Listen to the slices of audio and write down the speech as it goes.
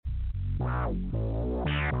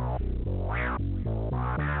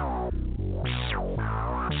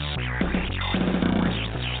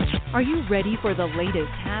Are you ready for the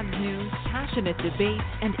latest Habs news, passionate debate,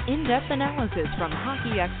 and in-depth analysis from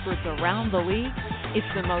hockey experts around the league? It's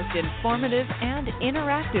the most informative and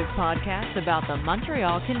interactive podcast about the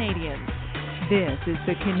Montreal Canadiens. This is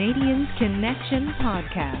the Canadiens Connection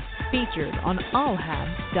Podcast, featured on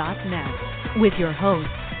allhabs.net, with your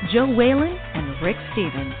hosts, Joe Whalen and Rick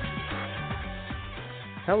Stevens.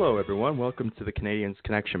 Hello, everyone. Welcome to the Canadiens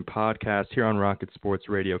Connection Podcast here on Rocket Sports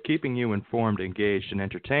Radio, keeping you informed, engaged, and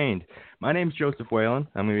entertained. My name is Joseph Whalen.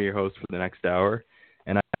 I'm going to be your host for the next hour,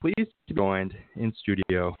 and I'm pleased to be joined in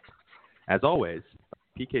studio, as always,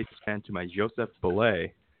 PK fan to my Joseph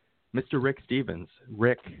Belay, Mr. Rick Stevens.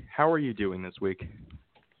 Rick, how are you doing this week?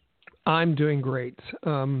 I'm doing great.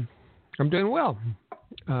 I'm doing well.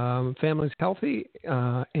 Family's healthy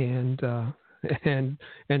and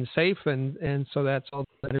safe, and so that's all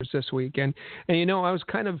that matters this week. And you know, I was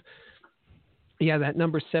kind of, that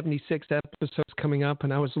number 76 episode's coming up,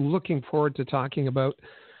 and I was looking forward to talking about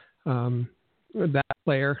that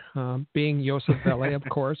player being Joseph Belay, of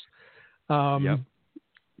course. Yep.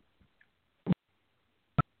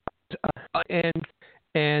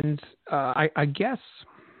 I guess.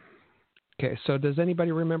 Okay, so does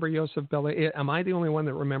anybody remember Joseph Belay? Am I the only one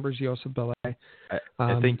that remembers Joseph Belay?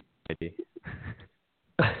 I think maybe.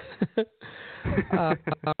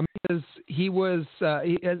 He's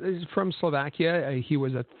from Slovakia. He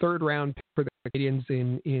was a third-round pick for the Canadiens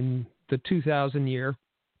in the 2000 year,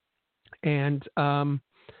 and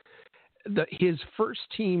his first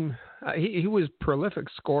team, he was a prolific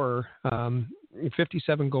scorer,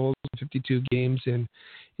 57 goals in 52 games in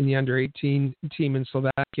the under-18 team in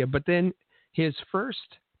Slovakia. But then his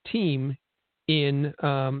first team in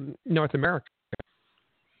North America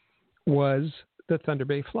was the Thunder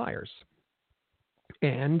Bay Flyers.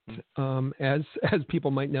 And as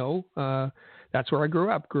people might know, that's where I grew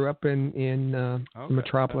up. Grew up in the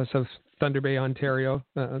metropolis of Thunder Bay, Ontario,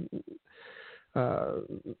 land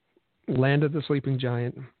of the sleeping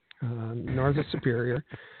giant, north of Superior.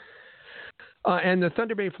 And the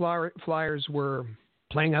Thunder Bay Flyers were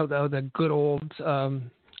playing out the good old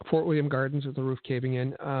Fort William Gardens with the roof caving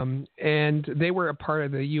in. And they were a part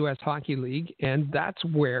of the U.S. Hockey League, and that's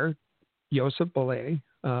where Joseph Belay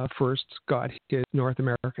first got his North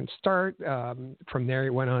American start. From there, he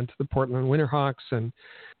went on to the Portland Winterhawks and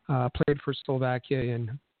played for Slovakia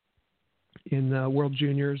in the World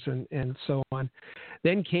Juniors and so on.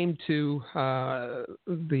 Then came to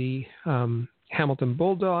the Hamilton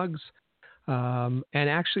Bulldogs and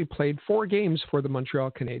actually played 4 games for the Montreal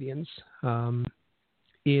Canadiens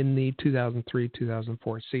in the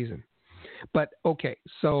 2003-2004 season. But, okay,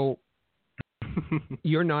 so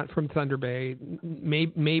you're not from Thunder Bay.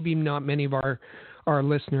 Maybe not many of our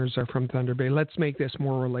listeners are from Thunder Bay. Let's make this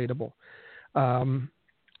more relatable.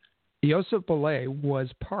 Joseph Belay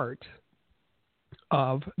was part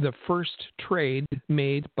of the first trade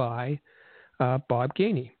made by Bob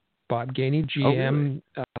Gainey. Bob Gainey, GM.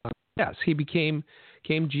 Oh, really? Yes, he became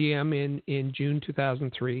GM in June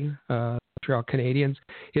 2003. Montreal Canadiens.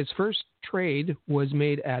 His first trade was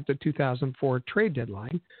made at the 2004 trade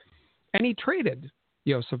deadline, and he traded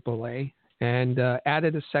Joseph Belay and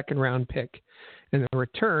added a second-round pick. And the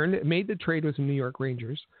return made the trade with the New York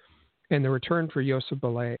Rangers, and the return for Joseph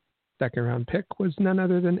Belay, second-round pick, was none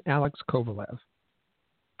other than Alex Kovalev.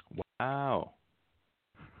 Wow.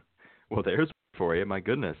 Well, there's for you. My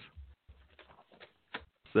goodness.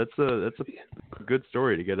 So that's a good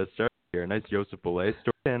story to get us started here. A nice Joseph Belay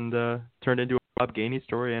story, and turned into a Bob Gainey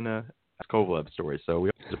story and a Kovalev story. So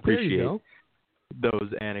we always appreciate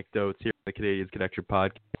those anecdotes here on the Canadiens Connection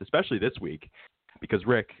podcast, especially this week, because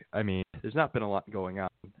Rick, I mean, there's not been a lot going on.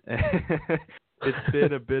 It's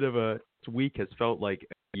been a bit of this week has felt like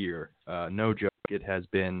a year. No joke. It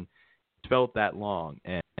felt that long.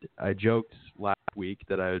 And I joked last week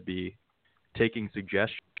that I would be taking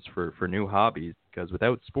suggestions for new hobbies, because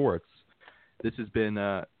without sports, this has been,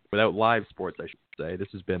 without live sports, I should say, this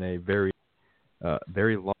has been a very,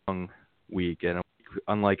 very long week, and a week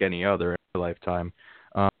unlike any other in my lifetime.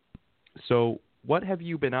 So what have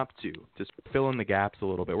you been up to fill in the gaps a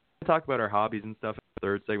little bit? We're going to talk about our hobbies and stuff in the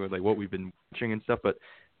third segment, like what we've been watching and stuff, but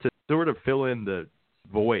to sort of fill in the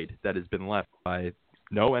void that has been left by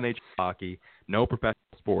no NHL hockey, no professional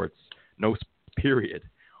sports, no period.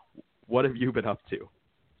 What have you been up to?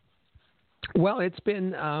 Well, it's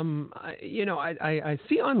been, I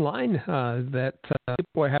see online that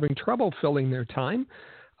people are having trouble filling their time.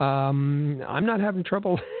 I'm not having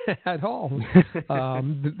trouble at all.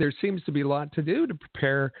 There seems to be a lot to do to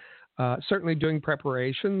prepare certainly doing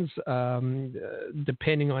preparations,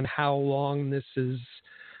 depending on how long this is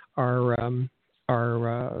our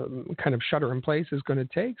kind of shutter in place is going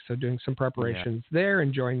to take. So doing some preparations there,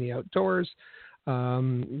 enjoying the outdoors,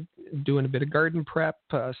 doing a bit of garden prep,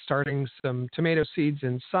 starting some tomato seeds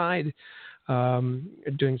inside,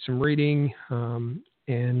 doing some reading,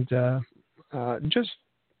 and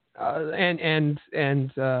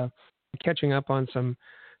catching up on some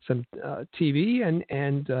TV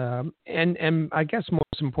and I guess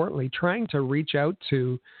most importantly, trying to reach out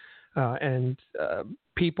to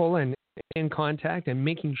people and in contact and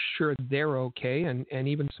making sure they're okay, and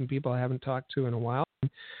even some people I haven't talked to in a while.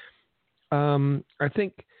 I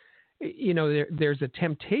think there's a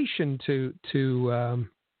temptation to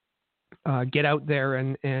get out there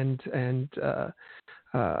and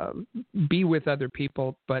be with other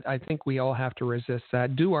people, but I think we all have to resist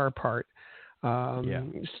that, do our part,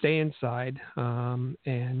 stay inside,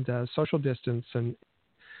 and social distance and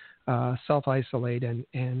self-isolate, and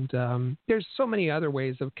there's so many other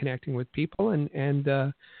ways of connecting with people, and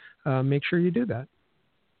make sure you do that.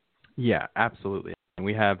 Yeah, absolutely. And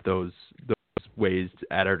we have those ways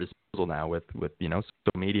at our disposal now with social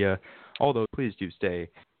media, all those. Please do stay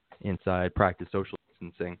inside, practice social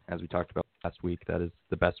distancing, as we talked about last week. That is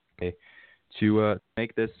the best way to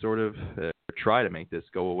make this sort of try to make this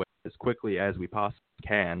go away as quickly as we possibly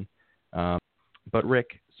can. But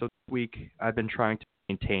Rick, so this week I've been trying to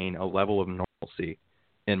maintain a level of normalcy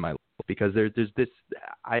in my life, because there's this,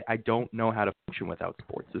 I don't know how to function without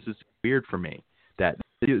sports. This is weird for me, that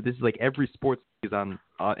this is like every sports is on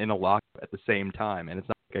in a lock at the same time, and it's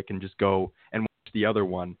not like I can just go and watch the other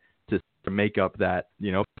one to make up that,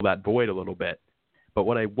 fill that void a little bit. But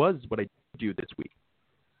what I did do this week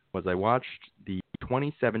was I watched the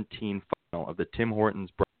 2017 final of the Tim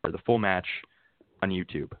Hortons Brier, the full match on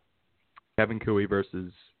YouTube. Kevin Cooey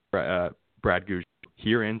versus Brad Gushue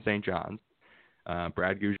here in St. John's.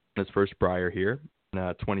 Brad Gushue won his first Brier here in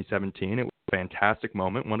 2017. It was a fantastic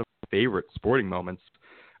moment, one of my favorite sporting moments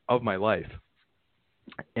of my life.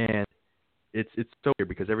 And it's so weird,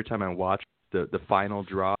 because every time I watch the final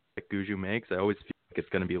draw that Gushue makes, I always feel like it's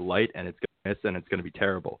going to be light and it's going to miss and it's going to be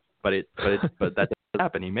terrible. But that doesn't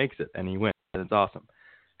happen. He makes it and he wins, and it's awesome.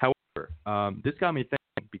 However, this got me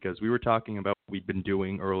thinking, because we were talking about what we'd been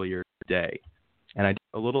doing earlier today, and I did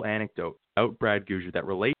a little anecdote about Brad Gushue that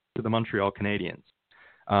relates to the Montreal Canadiens.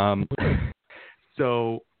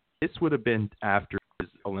 So this would have been after his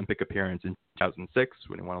Olympic appearance in 2006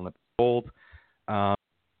 when he won Olympic gold.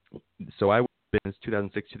 So I would have been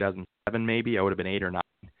 2006, 2007 maybe. I would have been 8 or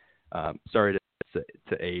 9. Sorry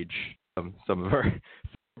to age some of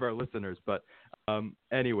our listeners, but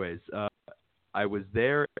anyways, I was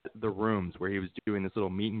there at the rooms where he was doing this little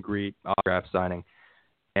meet and greet, autograph signing,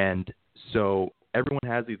 and so everyone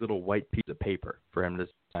has these little white pieces of paper for him to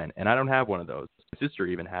sign, and I don't have one of those. My sister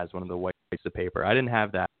even has one of the white pieces of paper. I didn't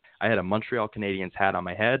have that. I had a Montreal Canadiens hat on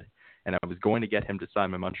my head, and I was going to get him to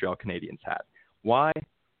sign my Montreal Canadiens hat. Why?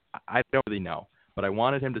 I don't really know, but I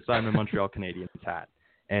wanted him to sign my Montreal Canadiens hat.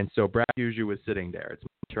 And so Brad Gushue was sitting there. It's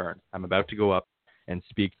my turn. I'm about to go up and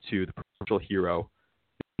speak to the provincial hero,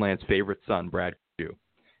 Newfoundland's favorite son, Brad Gushue.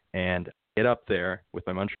 And I get up there with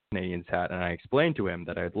my Montreal Canadiens hat, and I explain to him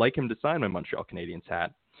that I'd like him to sign my Montreal Canadiens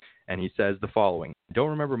hat. And he says the following: I don't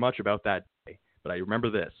remember much about that day, but I remember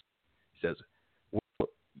this. He says,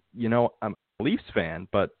 well, I'm a Leafs fan,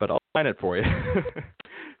 but I'll sign it for you.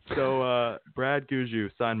 So Brad Gushue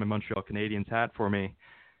signed my Montreal Canadiens hat for me,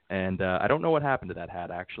 and I don't know what happened to that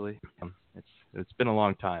hat, actually. It's been a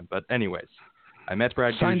long time, but anyways, I met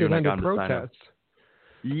Brad Gushue and I got him to sign it.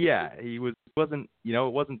 Yeah, it wasn't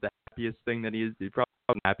the happiest thing that he probably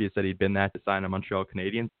wasn't the happiest that he'd been that to sign a Montreal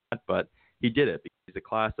Canadiens hat, but he did it because he's a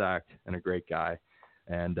class act and a great guy.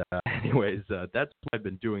 And anyways, that's what I've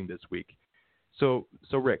been doing this week. So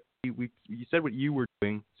Rick, you said what you were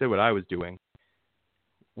doing, said what I was doing.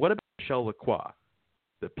 What about Michel Lacroix,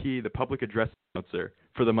 the public address announcer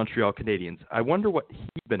for the Montreal Canadiens? I wonder what he's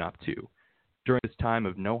been up to during this time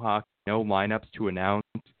of no hockey, no lineups to announce,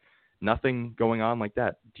 nothing going on like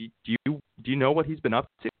that. Do you know what he's been up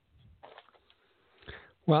to?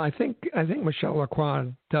 Well, I think Michel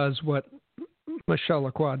Lacroix does what Michel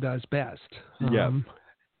Lacroix does best. And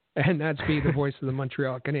that's be the voice of the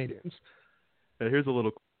Montreal Canadiens. Here's a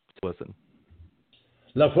little listen.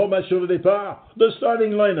 La formation de départ, the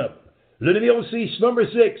starting lineup. Le numéro 6, number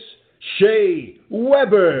 6, Shea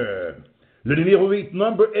Weber. Le numéro 8,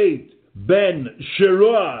 number 8, Ben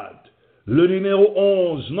Sherrod. Le numéro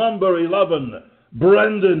 11, number 11,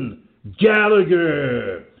 Brendan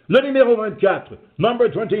Gallagher. Le numéro 24, number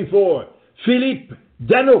 24, Philippe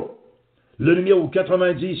Danault. Le numéro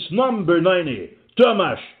 90, number 90,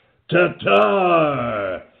 Tomas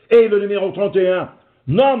Tatar. Et le numéro 31,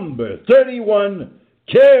 number 31,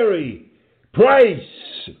 Carey Price.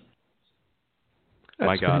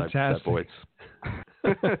 My God, fantastic. I miss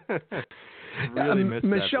that voice. Really missed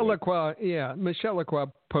Michel that voice. Lacroix, Michel Lacroix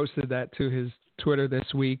posted that to his Twitter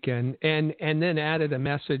this week, and then added a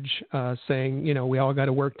message saying, we all got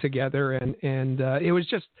to work together, and it was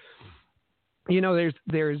just, there's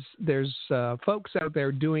folks out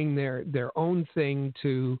there doing their own thing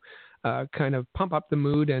to kind of pump up the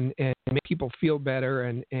mood and make people feel better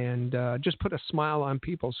and just put a smile on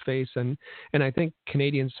people's face, and I think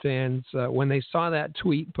Canadiens fans, when they saw that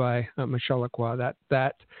tweet by Michel Lacroix,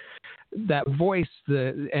 that voice,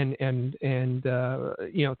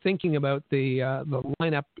 thinking about the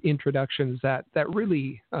lineup introductions, that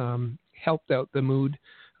really helped out the mood.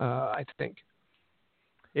 I think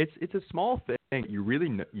it's a small thing. You really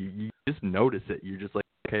you just notice it. You're just like,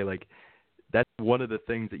 okay, like that's one of the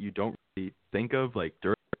things that you don't really think of like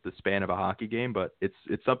during the span of a hockey game, but it's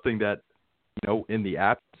something that in the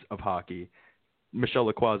absence of hockey, Michel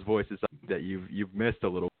Lacroix's voice is something that you've missed a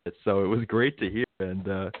little bit. So it was great to hear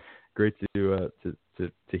and. Great to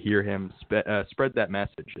hear him spread that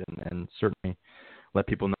message and certainly let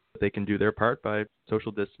people know that they can do their part by social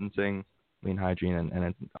distancing, clean hygiene,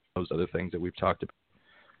 and those other things that we've talked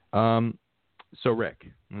about. So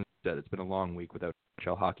Rick, as I said, it's been a long week without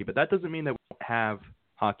NHL hockey, but that doesn't mean that we don't have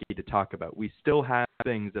hockey to talk about. We still have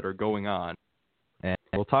things that are going on, and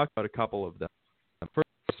we'll talk about a couple of them. First,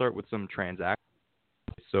 we'll start with some transactions.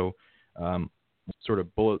 So sort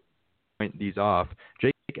of bullet point these off.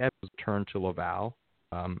 Jake Evans returned to Laval.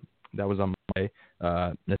 That was on Monday.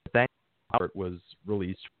 Nathaniel Albert was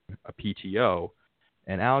released from a PTO,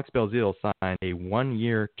 and Alex Belzile signed a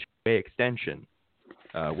 1-year, 2-way extension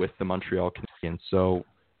with the Montreal Canadiens. So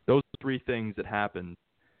those three things that happened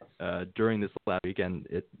during this last weekend,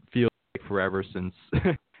 it feels like forever since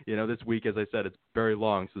this week, as I said, it's very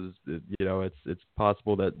long. So it's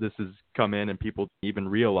possible that this has come in and people didn't even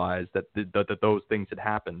realize that those things had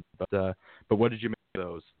happened. But what did you make of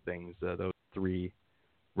those things? Those three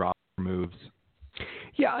roster moves.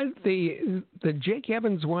 Yeah, the Jake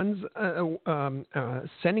Evans ones,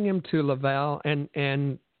 sending him to Laval, and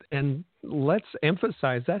let's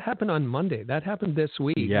emphasize that happened on Monday. That happened this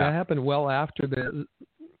week. Yeah. That happened well after the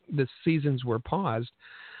seasons were paused.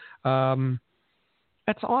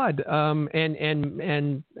 That's odd.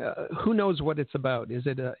 And who knows what it's about? Is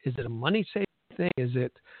it a money saving thing? Is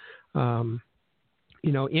it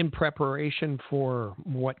in preparation for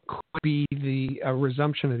what could be the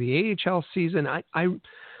resumption of the AHL season? I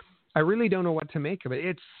really don't know what to make of it.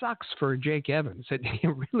 It sucks for Jake Evans. It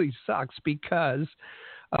really sucks because,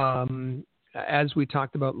 as we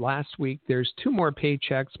talked about last week, there's 2 more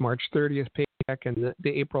paychecks, March 30th paycheck and the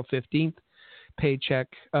April 15th paycheck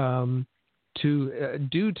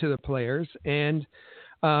due to the players. And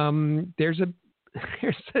there's a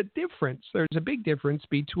difference. There's a big difference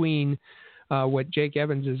between what Jake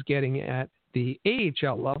Evans is getting at the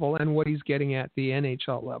AHL level and what he's getting at the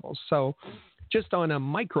NHL level. So just on a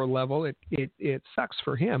micro level, it sucks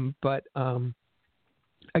for him, but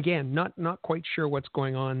again, not quite sure what's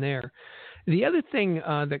going on there. The other thing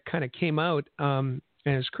that kind of came out, and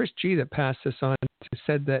it's Chris G that passed this on,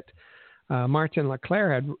 said that Martin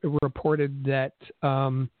Leclerc had reported that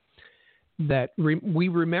we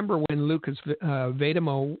remember when Lucas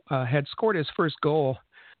Vedemo had scored his first goal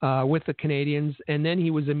with the Canadiens, and then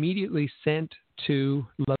he was immediately sent to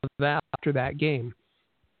Laval after that game.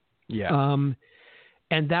 Yeah.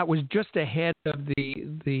 And that was just ahead of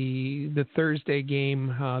the Thursday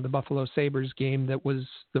game, the Buffalo Sabres game. That was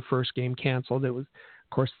the first game canceled. It was, of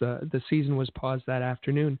course, the season was paused that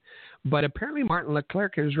afternoon. But apparently Martin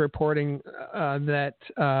Leclerc is reporting that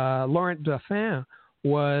Laurent Dauphin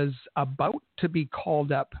was about to be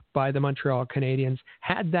called up by the Montreal Canadiens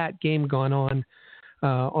had that game gone on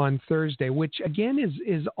Thursday, which again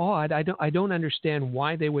is odd. I don't understand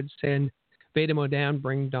why they would send Vedemo down,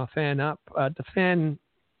 bring Dauphin up. Dauphin,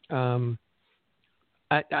 I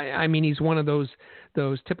mean, he's one of those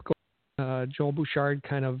typical Joel Bouchard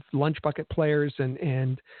kind of lunch bucket players,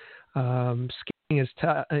 and skating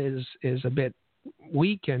is a bit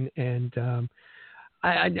weak, and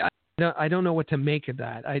I don't know what to make of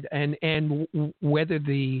that. And whether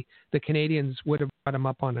the Canadiens would have brought him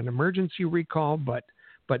up on an emergency recall, but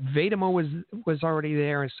Vedemo was already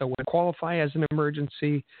there, and so would qualify as an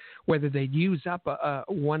emergency. Whether they'd use up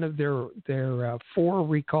one of their 4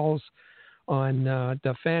 recalls on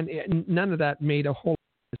Dauphin, none of that made a whole lot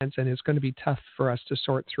of sense, and it's going to be tough for us to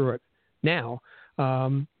sort through it now,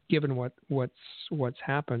 given what's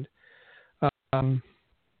happened.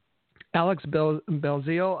 Alex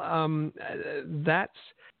Belzile, that's,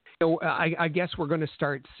 I guess we're going to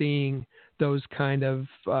start seeing those kind of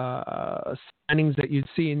signings that you'd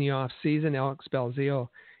see in the off season. Alex Belzile,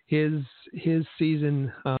 his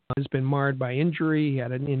season has been marred by injury. He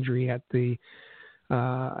had an injury at the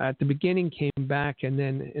beginning, came back, and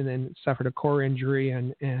then suffered a core injury,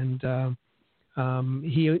 and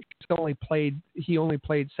he only played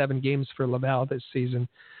 7 games for Laval this season.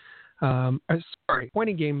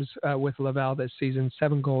 20 games with Laval this season,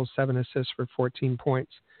 7 goals, 7 assists for 14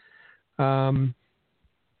 points.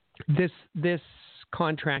 This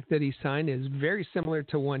contract that he signed is very similar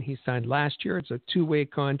to one he signed last year. It's a 2-way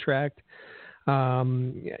contract.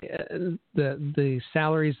 The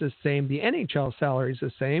salary is the same. The NHL salary is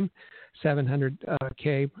the same,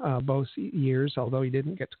 $700K both years, although he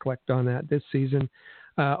didn't get to collect on that this season.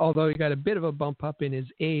 Although he got a bit of a bump up in his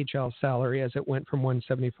AHL salary as it went from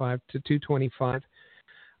 $175 to $225.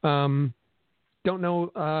 Don't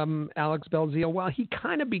know Alex Belzile. Well, he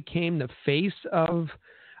kind of became the face of.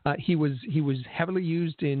 He was heavily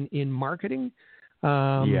used in marketing.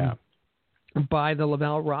 By the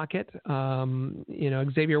Laval Rocket.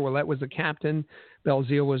 Xavier Ouellet was the captain.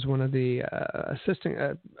 Belzile was one of the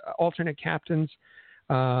assistant alternate captains.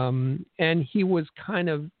 And he was kind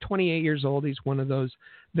of 28 years old. He's one of those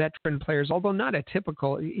veteran players, although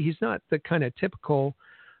he's not the kind of typical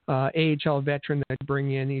AHL veteran that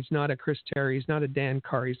bring in. He's not a Chris Terry. He's not a Dan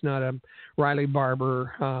Carr. He's not a Riley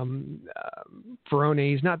Barber,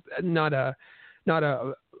 Verone. He's not a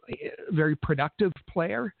very productive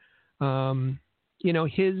player. In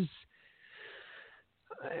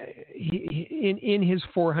his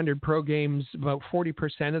 400 pro games, about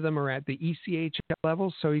 40% of them are at the ECHL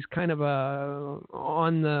level. So he's kind of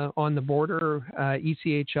on the border,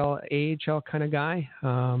 ECHL, AHL kind of guy.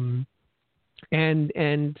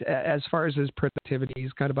 And as far as his productivity,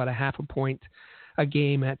 he's got about a half a point a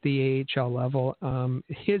game at the AHL level.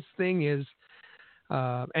 His thing is,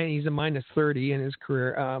 and he's a -30 in his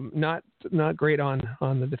career. Not great on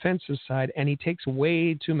the defensive side, and he takes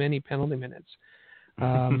way too many penalty minutes.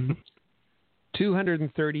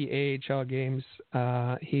 230 AHL games.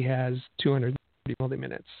 He has 230 penalty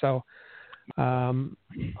minutes. So a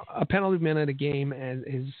penalty minute a game, and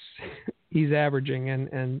he's averaging,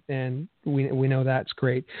 and we know that's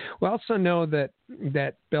great. We also know that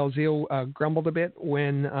Belzile grumbled a bit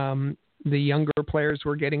when the younger players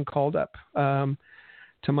were getting called up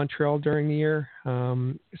to Montreal during the year.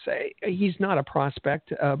 He's not a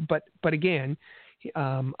prospect, but again,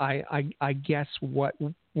 I guess what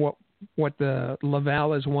the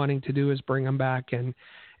Laval is wanting to do is bring him back and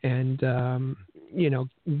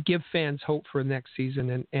give fans hope for next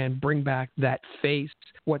season and bring back that face,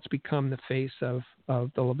 what's become the face of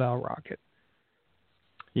the Laval Rocket.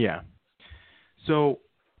 Yeah. So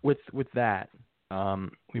with that,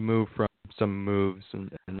 we move from some moves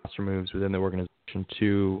and roster moves within the organization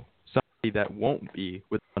to somebody that won't be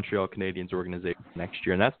with the Montreal Canadiens organization next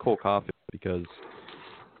year, and that's Cole Caulfield, because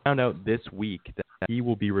I found out this week that he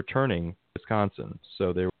will be returning to Wisconsin.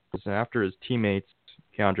 So there was, after his teammates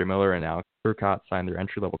Keandre Miller and Alex Turcotte signed their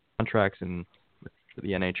entry-level contracts in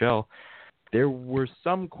the NHL, there were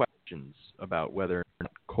some questions about whether or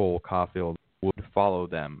not Cole Caulfield would follow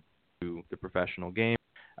them to the professional game.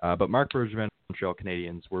 But Marc Bergevin and the Montreal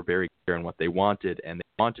Canadiens were very clear on what they wanted, and they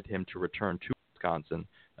wanted him to return to Wisconsin,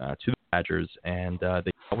 to the Badgers, and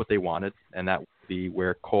they got what they wanted, and that would be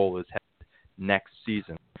where Cole is headed next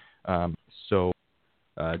season. So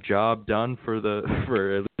job done for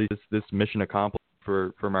at least this mission accomplished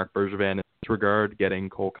for Marc Bergevin in this regard, getting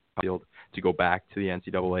Cole Caulfield to go back to the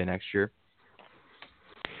NCAA next year.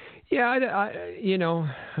 Yeah,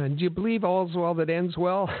 do you believe all's well that ends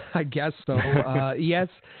well? I guess so.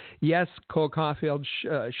 Yes, Cole Caulfield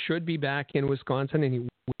should be back in Wisconsin, and he would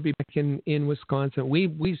be back in Wisconsin.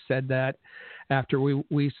 We said that after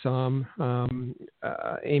we saw him.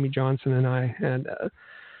 Amy Johnson and I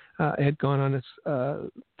had gone on this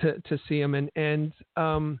to see him, and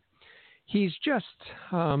he's just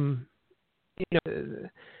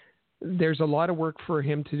there's a lot of work for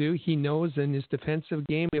him to do. He knows in his defensive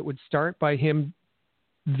game it would start by him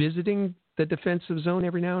visiting the defensive zone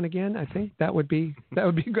every now and again. I think that would be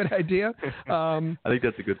a good idea. I think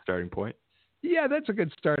that's a good starting point. Yeah, that's a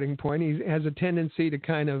good starting point. He has a tendency to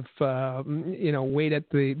kind of wait at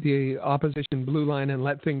the opposition blue line and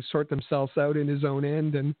let things sort themselves out in his own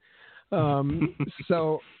end, and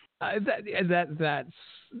so that's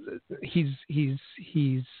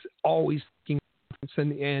he's always thinking.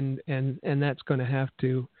 And that's going to have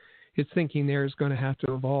to, his thinking there is going to have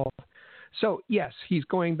to evolve. So, yes, he's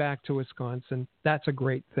going back to Wisconsin. That's a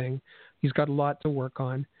great thing. He's got a lot to work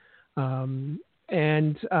on.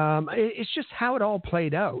 It's just how it all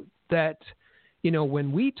played out that,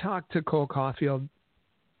 when we talked to Cole Caulfield,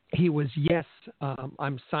 he was, yes,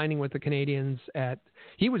 I'm signing with the Canadiens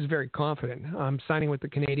he was very confident. I'm signing with the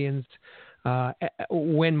Canadiens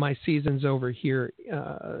when my season's over here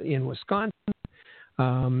in Wisconsin.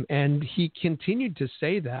 And he continued to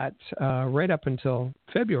say that right up until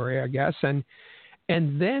February, I guess. And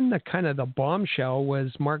then the bombshell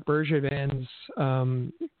was Marc Bergevin's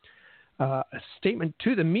statement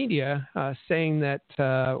to the media saying that,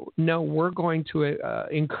 no, we're going to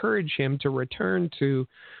encourage him to return to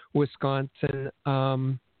Wisconsin.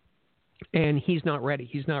 And he's not ready.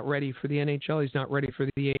 He's not ready for the NHL. He's not ready for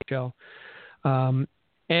the AHL. And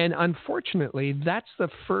unfortunately, that's the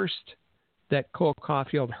first that Cole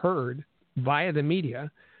Caulfield heard via the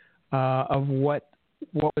media of what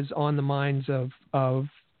was on the minds of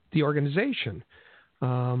the organization.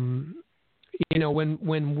 When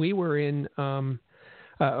we were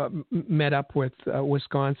met up with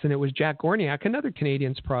Wisconsin, it was Jack Gorniak, another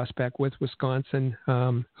Canadiens prospect with Wisconsin,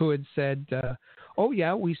 who had said, "Oh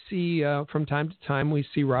yeah, we see from time to time we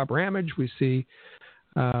see Rob Ramage, we see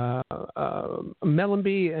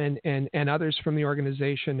Mellanby and others from the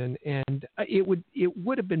organization, and it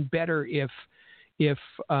would have been better if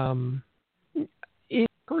in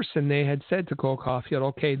person they had said to Cole Caulfield,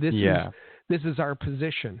 okay, this is our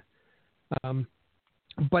position."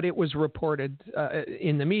 But it was reported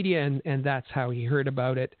in the media, and that's how he heard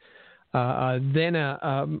about it. Then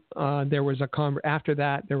there was after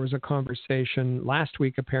that there was a conversation last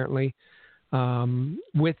week apparently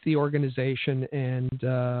with the organization, and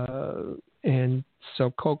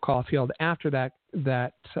so Cole Caulfield after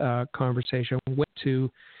that conversation went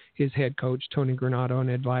to his head coach Tony Granato and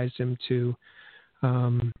advised him to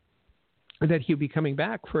that he'd be coming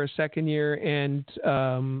back for a second year, and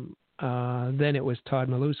then it was Todd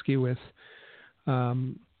Milewski with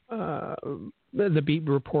the beat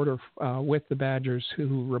reporter with the Badgers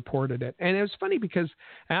who reported it. And it was funny because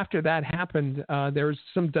after that happened, there was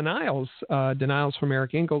some denials from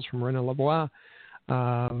Eric Ingles, from René Lavoie,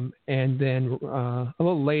 and then a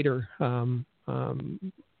little later, the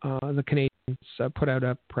Canadiens put out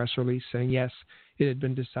a press release saying, yes, it had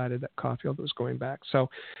been decided that Caulfield was going back. So,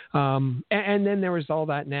 and then there was all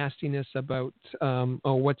that nastiness about,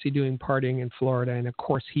 what's he doing partying in Florida? And of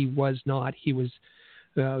course he was not. He was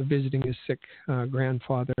visiting his sick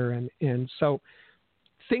grandfather. And so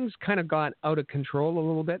things kind of got out of control a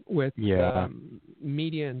little bit with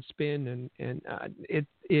media and spin. And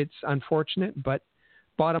it's unfortunate, but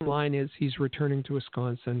bottom line is he's returning to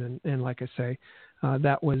Wisconsin. And like I say,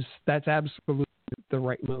 that's absolutely the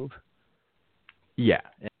right move. Yeah,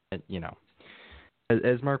 and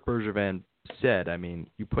as Marc Bergevin said, I mean,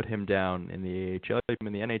 you put him down in the AHL,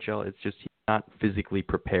 in the NHL, it's just he's not physically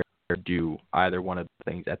prepared to do either one of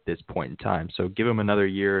the things at this point in time. So give him another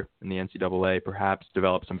year in the NCAA, perhaps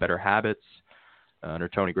develop some better habits under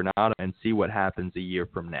Tony Granato, and see what happens a year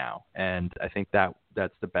from now. And I think that's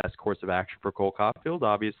the best course of action for Cole Caulfield.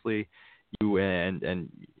 Obviously,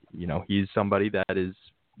 he's somebody that is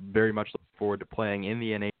very much looking forward to playing in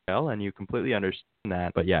the NHL, and you completely understand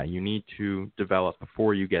that. But yeah, you need to develop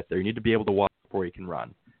before you get there. You need to be able to walk before you can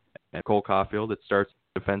run. And Cole Caulfield, it starts in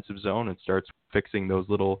the defensive zone. It starts fixing those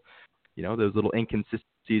little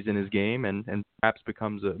inconsistencies in his game, and perhaps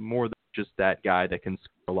becomes more than just that guy that can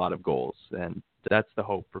score a lot of goals. And that's the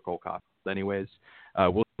hope for Cole Caulfield. Anyways,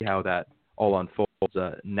 we'll see how that all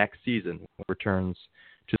unfolds next season when it returns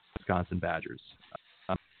to the Wisconsin Badgers.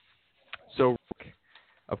 So,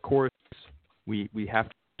 of course, we have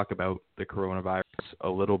to talk about the coronavirus a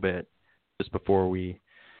little bit just before we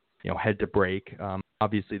head to break.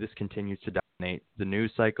 Obviously, this continues to dominate the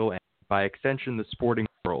news cycle and, by extension, the sporting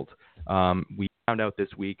world. We found out this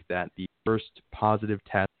week that the first positive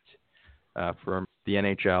test from the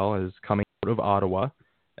NHL is coming out of Ottawa.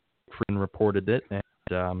 Friend reported it,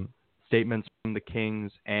 and statements from the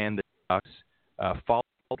Kings and the Ducks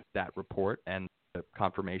followed that report and the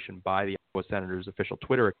confirmation by the Ottawa Senators' official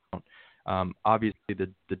Twitter account. Obviously,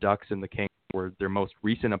 the Ducks and the Kings were their most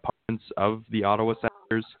recent opponents of the Ottawa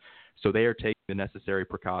Senators, so they are taking the necessary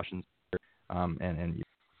precautions and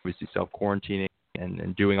obviously self-quarantining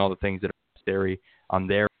and doing all the things that are necessary on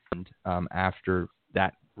their end after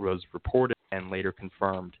that was reported and later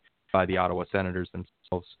confirmed by the Ottawa Senators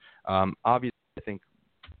themselves. Obviously, I think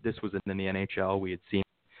this was in the NHL. We had seen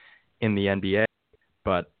in the NBA,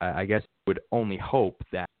 but I guess I would only hope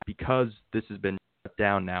that because this has been shut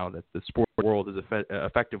down now, that the sport world is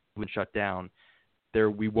effectively shut down,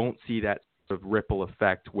 we won't see that sort of ripple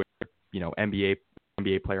effect where NBA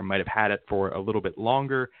player might have had it for a little bit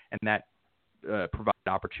longer, and that provided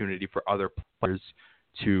opportunity for other players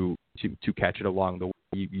to catch it along the way.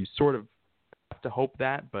 You sort of have to hope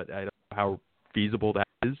that, but I don't know how feasible that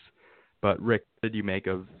is. But Rick, what did you make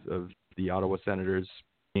of the Ottawa Senators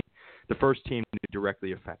being the first team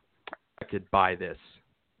directly affected by this?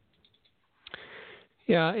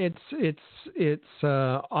 Yeah, it's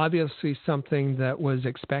obviously something that was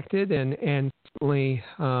expected, and certainly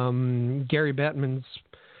Gary Bettman's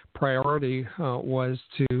priority was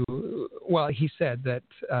to. Well, he said that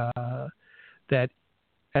that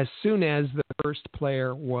as soon as the first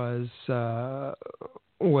player was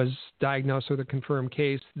diagnosed with a confirmed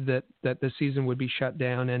case, that the season would be shut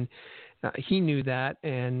down, and he knew that,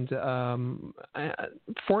 and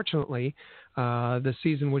fortunately, the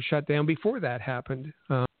season was shut down before that happened.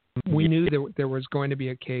 We knew that there was going to be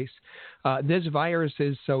a case. This virus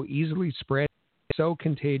is so easily spread, so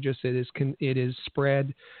contagious. It is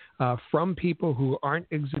spread from people who aren't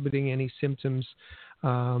exhibiting any symptoms.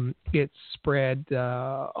 It's spread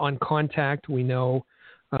on contact. We know.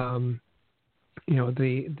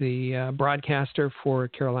 The broadcaster for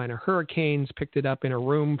Carolina Hurricanes picked it up in a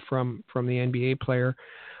room from the NBA player,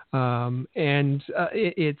 and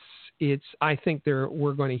it's. I think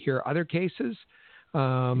we're going to hear other cases.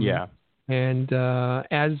 And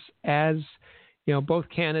as both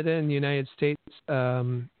Canada and the United States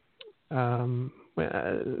got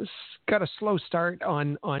a slow start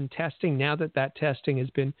on testing. Now that testing has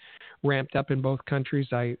been ramped up in both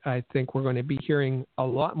countries, I think we're going to be hearing a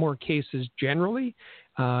lot more cases generally.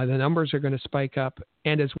 The numbers are going to spike up,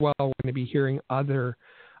 and as well, we're going to be hearing other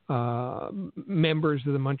members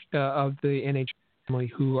of the NHL family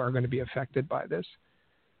who are going to be affected by this.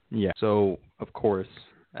 Yeah. So, of course,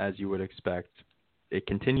 as you would expect, it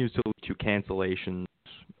continues to lead to cancellations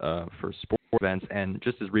for sport events, and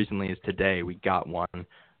just as recently as today, we got one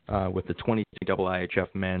with the 20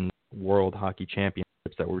 IIHF Men's World Hockey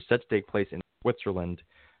Championships that were set to take place in Switzerland.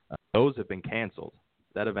 Those have been canceled.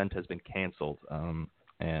 That event has been canceled,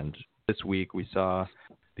 and this week we saw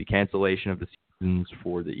the cancellation of the seasons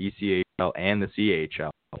for the ECHL and the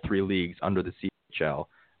CHL, 3 leagues under the CHL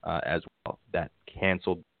as well, that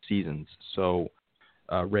canceled seasons. So,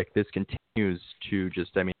 Rick, this continues to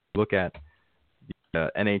look at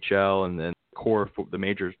the NHL and then the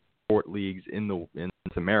major sport leagues in North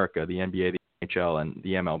America, the NBA, the NHL, and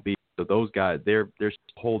the MLB. So those guys, they're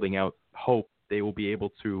holding out hope they will be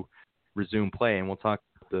able to resume play, and we'll talk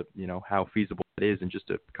about how feasible it is in just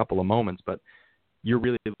a couple of moments. But you're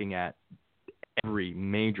really looking at every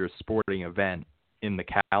major sporting event in the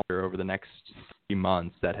calendar over the next 3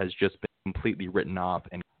 months that has just been completely written off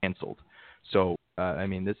and canceled. So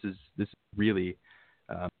this is really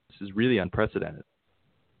unprecedented.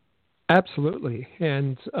 Absolutely,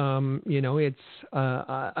 and it's.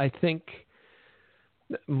 I think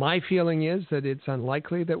my feeling is that it's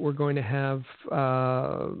unlikely that we're going to have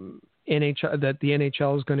that the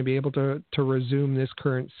NHL is going to be able to resume this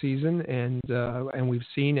current season, and we've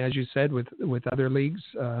seen, as you said, with other leagues,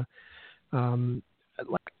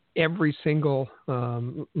 like every single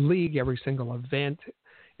league, every single event,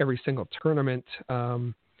 every single tournament.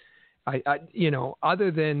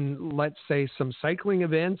 Other than, let's say, some cycling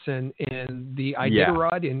events and the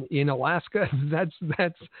Iditarod in Alaska, that's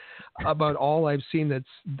about all I've seen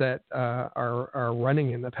that are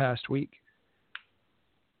running in the past week.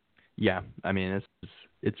 Yeah,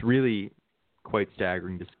 it's really quite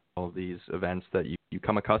staggering to see all of these events that you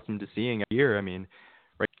come accustomed to seeing every year.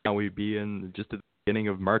 Right now we'd be in just at the beginning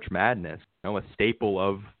of March Madness, a staple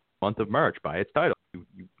of the month of March by its title.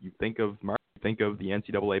 You think of March, you think of the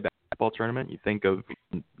NCAA basketball tournament, you think of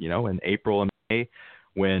in April and May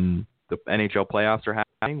when the NHL playoffs are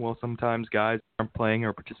happening. Well, sometimes guys aren't playing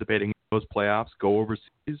or participating in those playoffs, go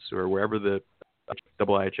overseas or wherever the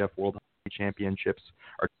IIHF World Hockey Championships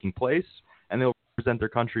are taking place, and they'll represent their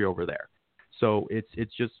country over there. So it's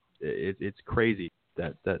crazy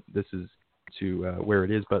that this is to where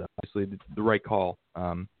it is, but obviously the right call,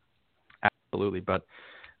 absolutely. But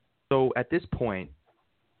so at this point,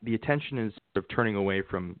 the attention is sort of turning away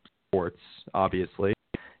from sports, obviously,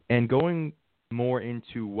 and going more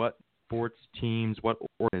into what sports teams, what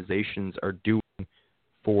organizations are doing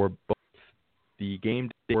for both the game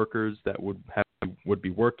day workers that would be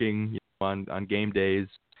working on game days,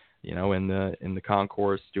 in the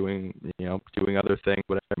concourse, doing other things,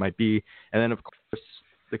 whatever it might be, and then of course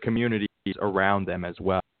the communities around them as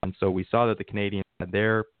well. And so we saw that the Canadians had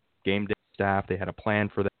their game day staff, they had a plan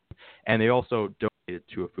for them, and they also donated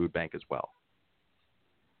to a food bank as well.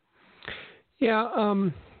 Yeah,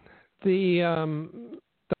 the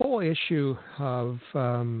whole issue of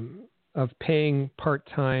paying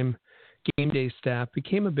part-time game day staff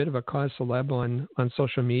became a bit of a cause célèbre on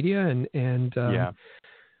social media, and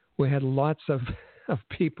we had lots of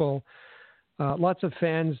people, lots of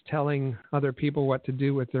fans telling other people what to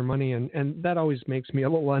do with their money, and that always makes me a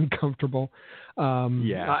little uncomfortable.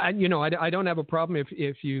 I don't have a problem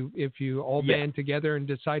if you all band together and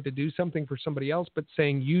decide to do something for somebody else, but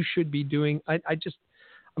saying you should be doing, I'm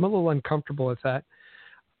a little uncomfortable with that.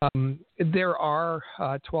 There are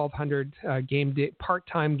 1,200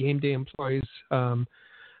 part-time game day employees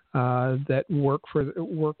that work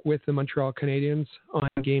with the Montreal Canadiens on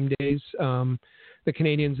game days. The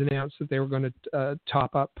Canadiens announced that they were going to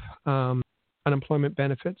top up unemployment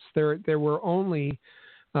benefits. There were only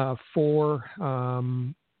 4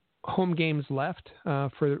 home games left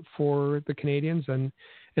for the Canadiens and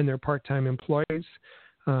their part-time employees.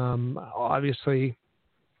 Obviously,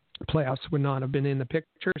 playoffs would not have been in the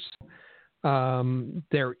pictures.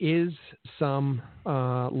 There is some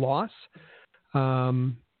loss.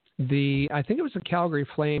 I think it was the Calgary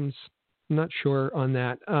Flames. I'm not sure on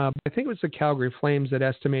that. But I think it was the Calgary Flames that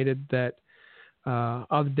estimated that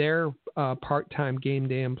of their part-time game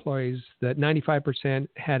day employees, that 95%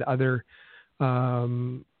 had other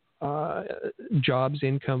jobs,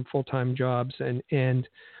 income, full-time jobs, and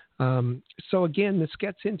so again, this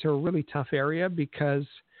gets into a really tough area because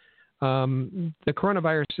the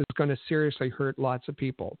coronavirus is going to seriously hurt lots of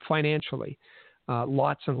people financially,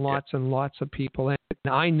 lots and lots and lots of people. And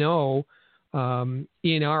I know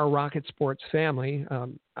in our Rocket Sports family,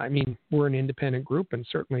 we're an independent group, and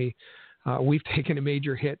certainly we've taken a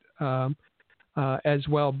major hit as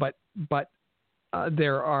well. But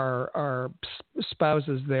there are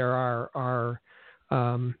spouses, there are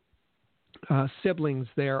siblings,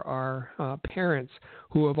 there are parents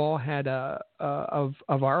who have all had of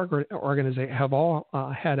our organization have all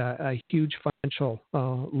had a huge financial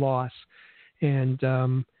loss, and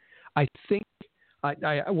I think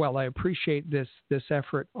I appreciate this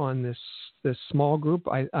effort on this small group.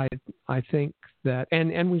 I think that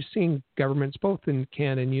and we've seen governments both in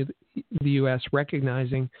Canada and the U.S.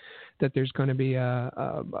 recognizing that there's going to be a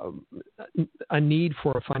need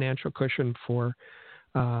for a financial cushion for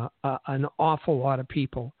an awful lot of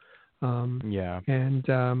people. And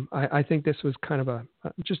I think this was kind of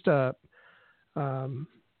just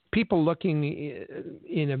people looking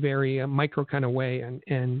in a very micro kind of way,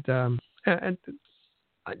 and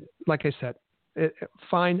like I said,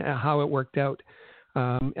 fine how it worked out.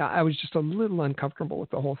 I was just a little uncomfortable with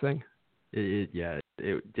the whole thing. It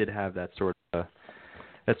did have that sort of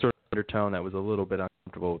undertone that was a little bit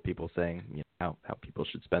uncomfortable with people saying, how people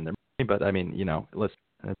should spend their money. But I mean, listen,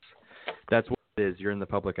 that's what it is. You're in the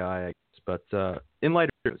public eye, I guess. But in light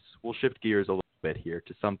of this, we'll shift gears a little bit here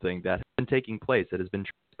to something that has been taking place, that has been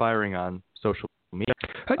transpiring on social media.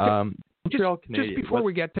 Just before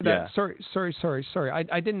we get to that, sorry.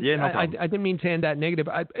 I didn't mean to end that negative.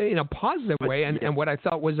 In a positive way, and what I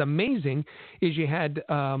thought was amazing is you had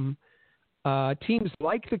teams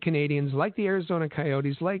like the Canadiens, like the Arizona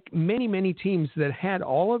Coyotes, like many teams that had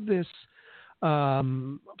all of this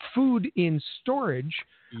food in storage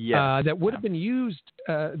that would have been used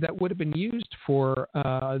for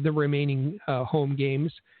the remaining home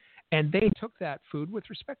games. And they took that food. With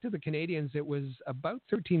respect to the Canadiens, it was about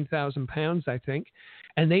 13,000 pounds, I think,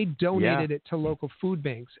 and they donated it to local food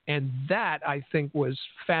banks. And that, I think, was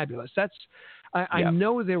fabulous. I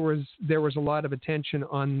know there was a lot of attention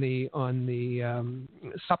on the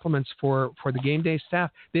supplements for the game day staff.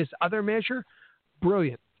 This other measure,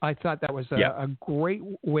 brilliant. I thought that was a great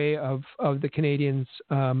way of the Canadiens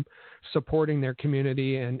supporting their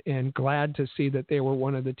community, and glad to see that they were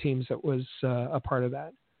one of the teams that was a part of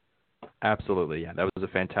that. Absolutely, yeah. That was a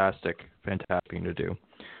fantastic thing to do.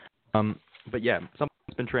 But yeah,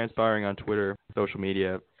 something's been transpiring on Twitter, social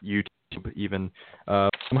media, YouTube, even.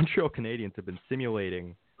 Montreal Canadiens have been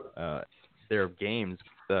simulating their games,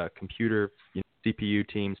 computer CPU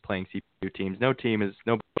teams playing CPU teams.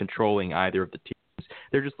 Nobody controlling either of the teams.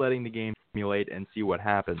 They're just letting the game simulate and see what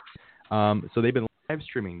happens. So they've been live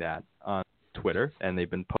streaming that on Twitter, and they've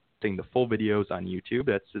been posting the full videos on YouTube.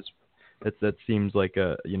 That seems like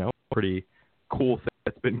a pretty cool thing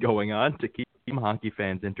that's been going on to keep hockey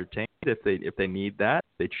fans entertained if they need that.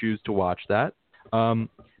 They choose to watch that. The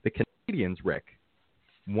Canadiens, Rick,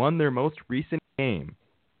 won their most recent game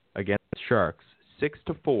against the Sharks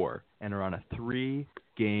 6-4 and are on a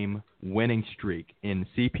 3-game winning streak in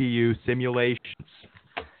CPU simulations.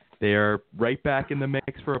 They are right back in the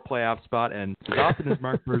mix for a playoff spot, and as often as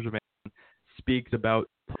Marc Bergevin speaks about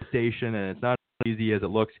PlayStation and it's not as easy as it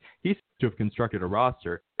looks, he seems to have constructed a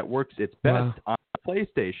roster that works its best on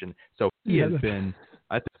PlayStation. So he has been,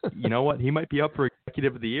 I think, You know what? He might be up for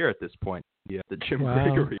Executive of the Year at this point. Yeah, the Jim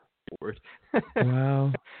Gregory Award.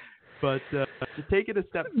 Wow. But to take it a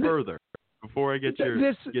step further, before I get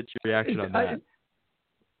your reaction on that.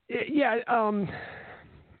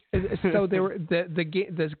 So there were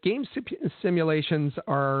the game simulations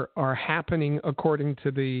are happening according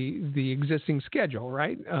to the existing schedule,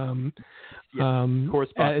 right? And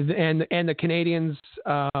the Canadians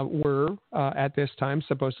were at this time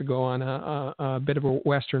supposed to go on a bit of a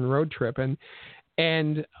Western road trip,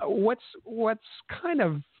 and what's kind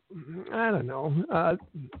of, I don't know.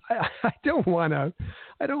 I don't want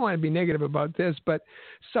to be negative about this, but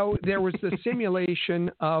so there was the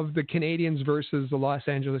simulation of the Canadians versus the Los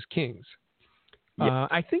Angeles Kings. Yeah.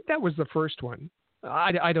 I think that was the first one.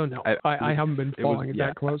 I don't know. I haven't been following it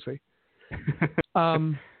that closely.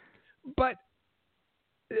 But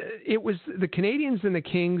it was the Canadians and the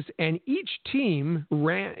Kings, and each team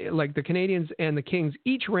ran, like the Canadians and the Kings,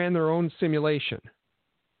 each ran their own simulation.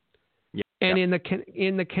 And in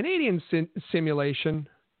the Canadian simulation,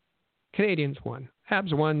 Canadians won.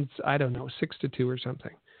 Habs won, I don't know, 6-2 or something.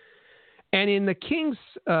 And in the Kings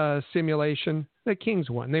simulation, the Kings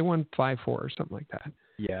won. They won 5-4 or something like that.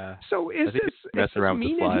 Yeah. So does this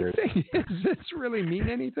mean anything? Does this really mean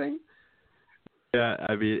anything? Yeah,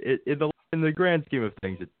 I mean, in the grand scheme of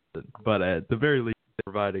things, it doesn't. But at the very least,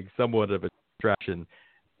 they're providing somewhat of a distraction.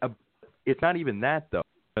 It's not even that, though.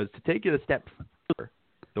 Because to take it a step further,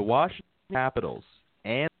 the Washington Capitals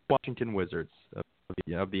and the Washington Wizards of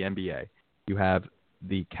the NBA. You have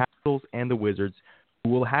the Capitals and the Wizards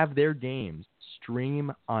who will have their games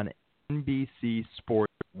stream on NBC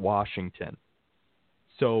Sports Washington.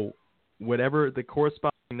 So whatever the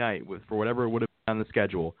corresponding night, for whatever it would have been on the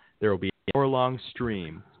schedule, there will be an hour-long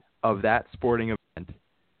stream of that sporting event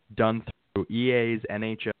done through EA's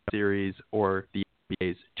NHL series or the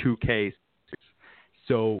NBA's 2K series.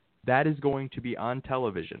 So that is going to be on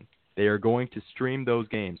television. They are going to stream those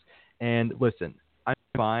games. And listen, I'm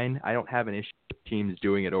fine. I don't have an issue with teams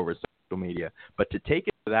doing it over social media. But to take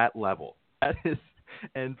it to that level,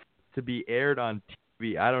 and to be aired on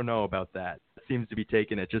TV, I don't know about that. It seems to be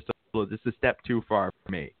taking it just a step too far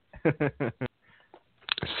for me.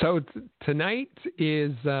 So tonight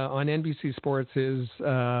is on NBC Sports is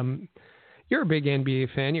you're a big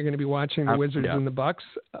NBA fan. You're going to be watching the Wizards and the Bucks.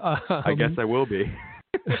 I guess I will be.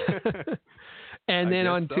 And then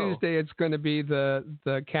on Tuesday, it's going to be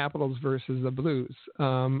the Capitals versus the Blues.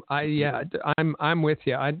 I'm with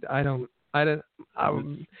you. I don't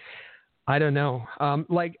know.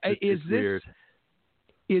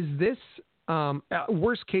 Is this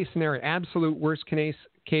worst case scenario? Absolute worst case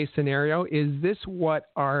scenario. Is this what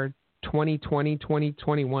our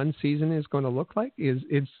 2020-2021 season is going to look like?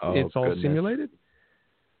 It's all simulated?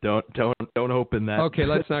 Don't open that. Okay,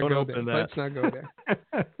 let's not go there. Let's not go there.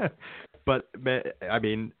 But I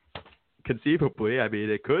mean, conceivably,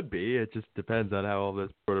 it could be. It just depends on how all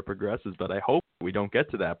this sort of progresses. But I hope we don't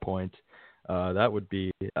get to that point. That would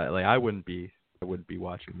be I wouldn't be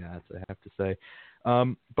watching that, I have to say.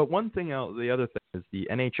 But one thing else, the other thing is the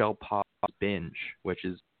NHL Pause Binge, which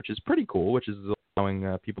is pretty cool, which is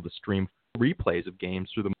allowing people to stream replays of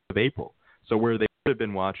games through the month of April. So where they would have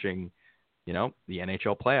been watching, the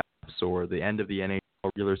NHL playoffs or the end of the NHL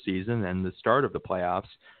regular season and the start of the playoffs,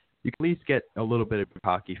 you can at least get a little bit of a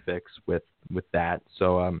hockey fix with that.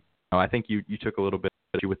 So I think you took a little bit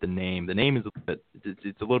of issue with the name. The name is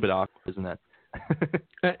it's a little bit awkward, isn't it?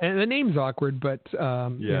 And the name's awkward, but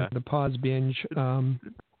the Pause Binge.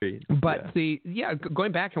 But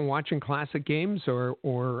going back and watching classic games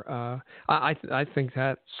I think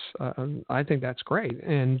that's great,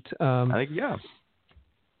 and I think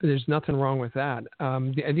there's nothing wrong with that.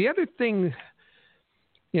 The other thing,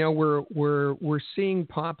 we're seeing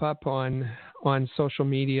pop up on social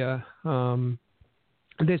media,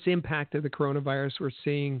 this impact of the coronavirus. We're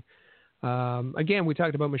seeing, again, we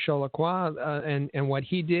talked about Michel Lacroix and what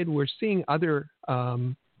he did. We're seeing other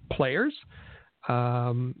players.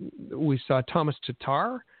 We saw Thomas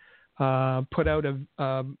Tatar put out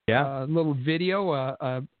a little video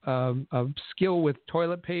of skill with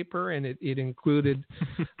toilet paper, and it included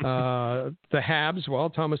the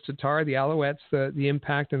Habs, Thomas Tatar, the Alouettes, the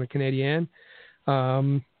Impact, and the Canadiens.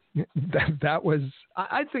 That was,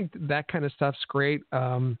 I think that kind of stuff's great.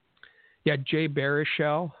 Jay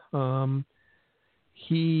Baruchel,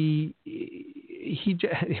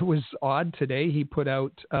 it was odd today. He put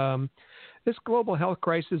out this global health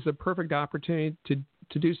crisis is a perfect opportunity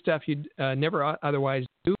to do stuff you'd never otherwise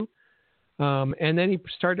do. And then he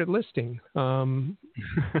started listing.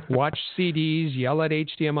 Watch CDs, yell at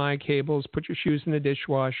HDMI cables, put your shoes in the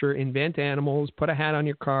dishwasher, invent animals, put a hat on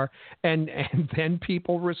your car, and then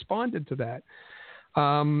people responded to that.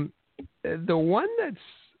 The one that's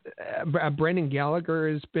Brendan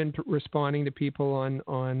Gallagher has been responding to people on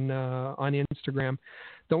Instagram.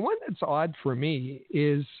 The one that's odd for me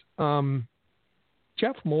is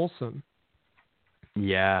Jeff Molson.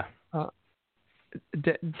 Yeah.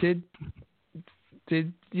 Did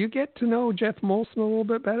you get to know Jeff Molson a little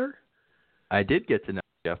bit better? I did get to know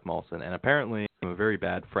Jeff Molson, and apparently I'm a very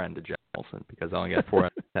bad friend to Jeff Molson because I only got 4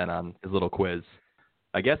 out of 10 on his little quiz.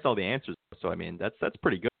 I guessed all the answers, so I mean that's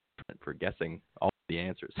pretty good for guessing all the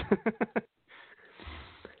answers.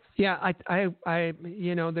 Yeah, I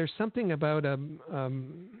there's something about a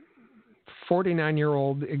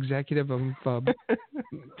 49-year-old executive of a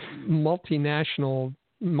multinational,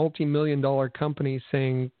 multi-million-dollar company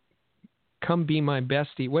saying, "Come be my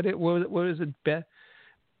bestie." What is it?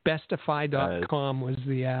 Bestify.com was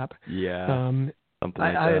the app. Yeah. Something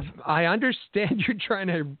like that. I understand you're trying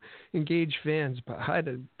to engage fans, but I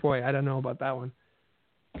don't know about that one.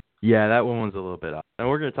 Yeah, that one was a little bit odd. And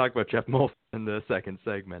we're going to talk about Jeff Molson in the second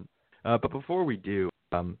segment. But before we do,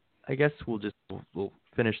 I guess we'll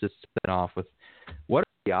finish this off with what are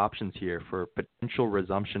the options here for potential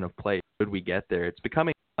resumption of play? Should we get there? It's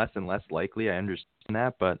becoming less and less likely. I understand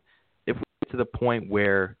that, but if we get to the point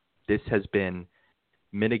where this has been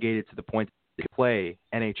mitigated to the point to play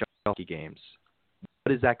NHL hockey games,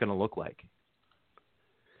 what is that going to look like?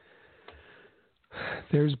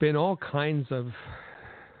 There's been all kinds of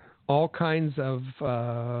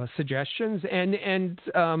suggestions, and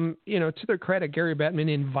to their credit, Gary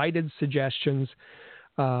Bettman invited suggestions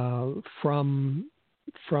from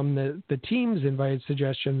the teams, invited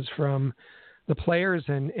suggestions from the players,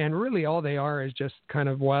 and really all they are is just kind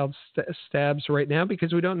of wild stabs right now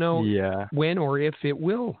because we don't know when or if it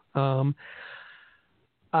will.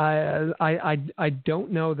 I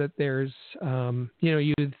don't know that there's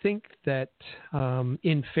you'd think that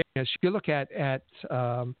in fairness, if you look at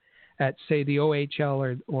say the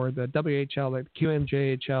OHL or the WHL or the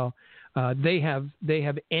QMJHL, they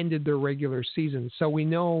have ended their regular season, so we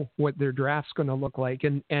know what their draft's going to look like,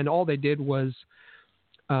 and all they did was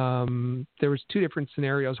there was 2 different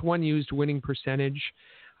scenarios. One used winning percentage.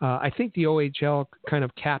 I think the OHL kind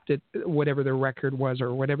of capped it, whatever their record was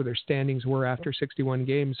or whatever their standings were after 61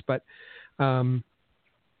 games. But I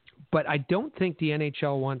don't think the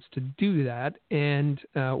NHL wants to do that. And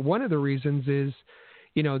one of the reasons is,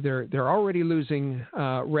 they're already losing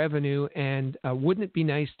revenue, and wouldn't it be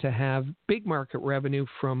nice to have big market revenue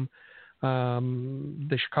from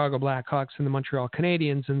the Chicago Blackhawks and the Montreal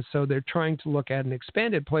Canadiens? And so they're trying to look at an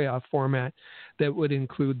expanded playoff format that would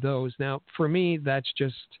include those. Now, for me, that's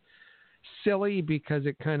just silly because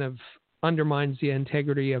it kind of undermines the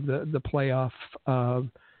integrity of the playoff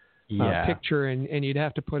picture, and you'd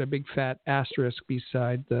have to put a big fat asterisk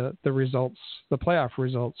beside the results, the playoff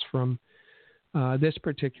results from this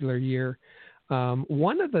particular year.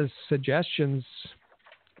 One of the suggestions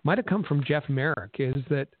might have come from Jeff Merrick is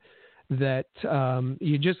that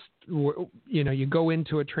you just you go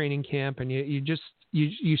into a training camp and you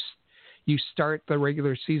start the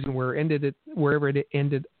regular season wherever it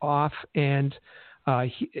ended off, and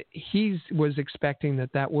he was expecting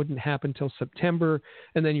that wouldn't happen till September,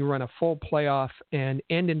 and then you run a full playoff and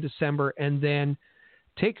end in December, and then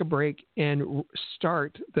take a break and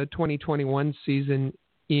start the 2021 season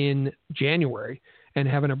in January and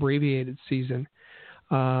have an abbreviated season.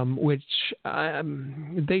 Which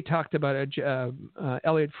they talked about it.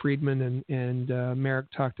 Elliot Friedman and Merrick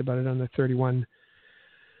talked about it on the 31,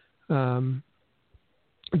 their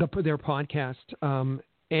podcast.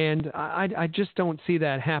 And I just don't see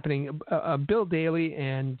that happening. Bill Daly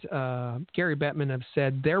and Gary Bettman have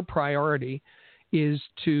said their priority is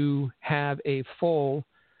to have a full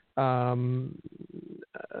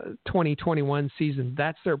 2021 season.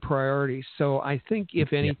 That's their priority. So I think,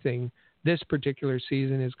 if anything, this particular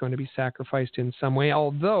season is going to be sacrificed in some way,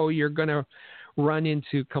 although you're going to run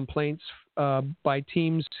into complaints by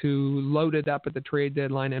teams who loaded up at the trade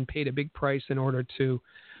deadline and paid a big price in order to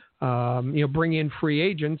bring in free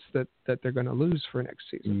agents that they're going to lose for next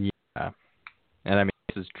season. Yeah. And I mean,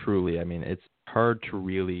 this is truly, it's hard to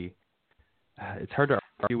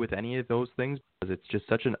argue with any of those things because it's just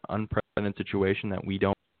such an unprecedented situation that we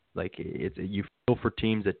don't you feel for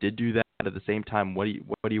teams that did do that. At the same time, what do you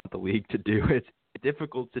want the league to do? It's a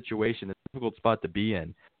difficult situation, a difficult spot to be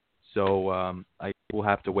in. So I will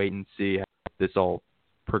have to wait and see how this all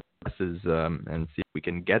progresses and see if we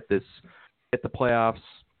can get the playoffs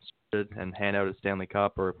and hand out a Stanley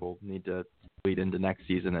Cup, or if we'll need to lead into next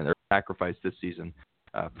season or sacrifice this season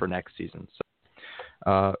for next season.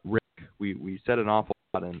 So, Rick, we said an awful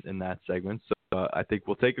lot in that segment, so I think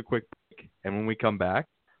we'll take a quick break, and when we come back,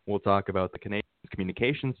 we'll talk about the Canadiens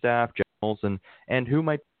communication staff, generals, and who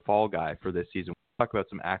might be the fall guy for this season. We'll talk about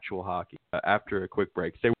some actual hockey after a quick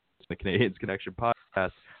break. Stay with us on the Canadiens Connection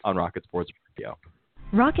podcast on Rocket Sports Radio.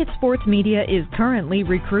 Rocket Sports Media is currently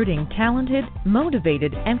recruiting talented,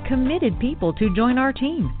 motivated, and committed people to join our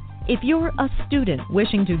team. If you're a student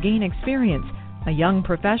wishing to gain experience, a young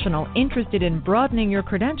professional interested in broadening your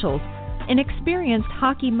credentials, an experienced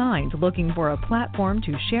hockey mind looking for a platform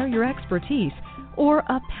to share your expertise, or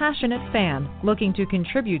a passionate fan looking to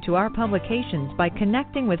contribute to our publications by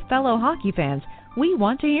connecting with fellow hockey fans, we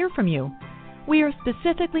want to hear from you. We are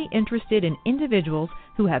specifically interested in individuals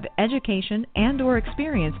who have education and/or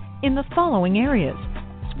experience in the following areas: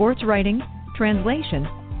 sports writing, translation,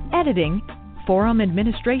 editing, forum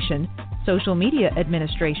administration, social media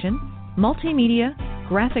administration, multimedia,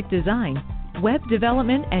 graphic design, web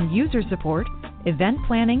development and user support, event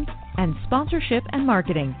planning, and sponsorship and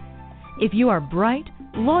marketing. If you are bright,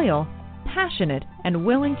 loyal, passionate, and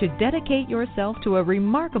willing to dedicate yourself to a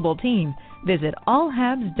remarkable team, visit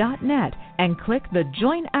allhabs.net and click the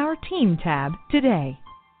Join Our Team tab today.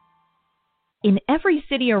 In every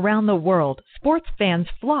city around the world, sports fans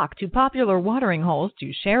flock to popular watering holes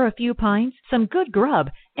to share a few pints, some good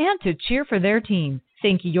grub, and to cheer for their team.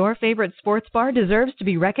 Think your favorite sports bar deserves to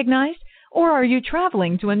be recognized? Or are you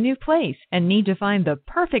traveling to a new place and need to find the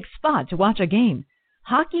perfect spot to watch a game?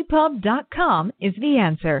 HockeyPub.com is the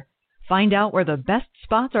answer. Find out where the best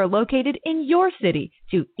spots are located in your city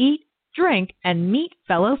to eat, drink, and meet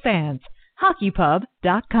fellow fans.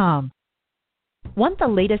 HockeyPub.com. Want the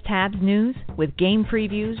latest Habs news with game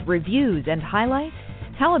previews, reviews, and highlights?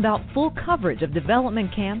 How about full coverage of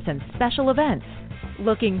development camps and special events?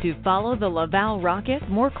 Looking to follow the Laval Rocket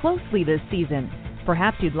more closely this season?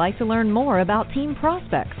 Perhaps you'd like to learn more about team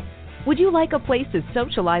prospects. Would you like a place to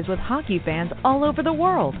socialize with hockey fans all over the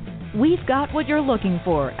world? We've got what you're looking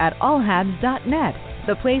for at allhabs.net,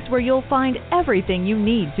 the place where you'll find everything you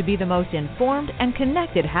need to be the most informed and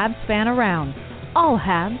connected Habs fan around.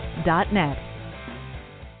 allhabs.net.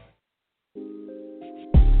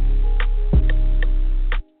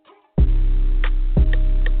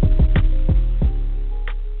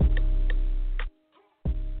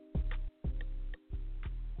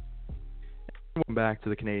 Welcome back to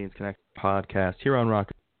the Canadiens Connect podcast here on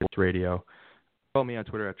Rocket Sports Radio. Follow me on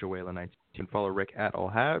Twitter at Joella19. You can follow Rick at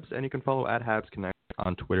AllHabs, and you can follow at Habs Connect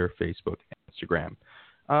on Twitter, Facebook, and Instagram.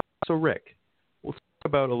 So, Rick, we'll talk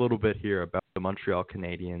about a little bit here about the Montreal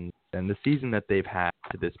Canadiens and the season that they've had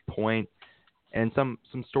to this point, and some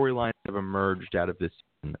storylines have emerged out of this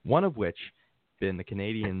season, one of which has been the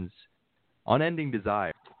Canadiens' unending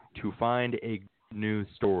desire to find a good news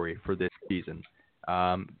story for this season.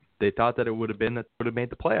 They thought that it would have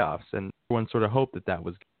made the playoffs, and everyone sort of hoped that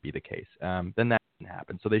was going to be the case. Then that didn't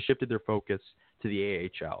happen, so they shifted their focus to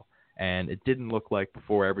the AHL, and it didn't look like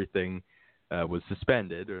before everything was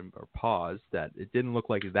suspended or paused that it didn't look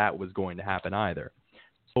like that was going to happen either.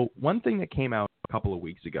 So one thing that came out a couple of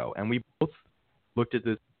weeks ago, and we both looked at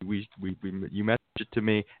this, you messaged it to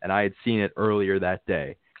me, and I had seen it earlier that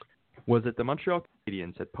day, was that the Montreal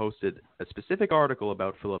Canadiens had posted a specific article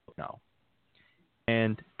about Phillip Danault.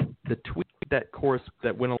 And the tweet that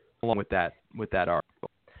went along with that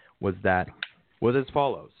article was as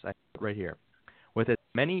follows. I have it right here. With as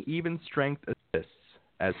many even strength assists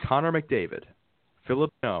as Connor McDavid,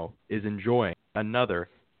 Phillip Danault is enjoying another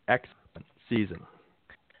excellent season.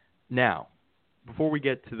 Now, before we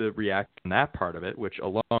get to the reaction on that part of it, which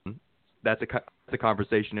alone that's a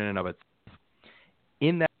conversation in and of itself.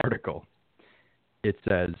 In that article, it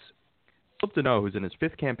says Phillip Danault, who's in his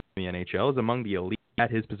fifth campaign in the NHL, is among the elite at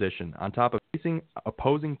his position. On top of facing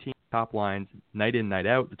opposing team top lines night in, night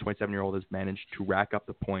out, the 27-year-old has managed to rack up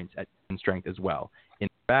the points at strength as well. In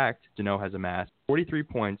fact, Danault has amassed 43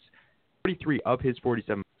 of his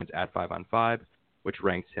 47 points at 5-on-5, which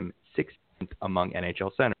ranks him 16th among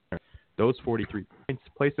NHL centers. Those 43 points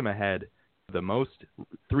place him ahead of the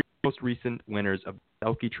three most recent winners of the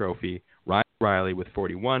Selke Trophy, Ryan O'Reilly with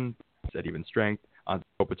 41 points at even strength, Andre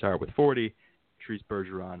Kopitar with 40, Patrice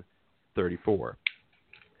Bergeron 34.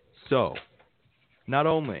 So, not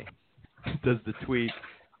only does the tweet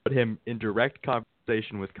put him in direct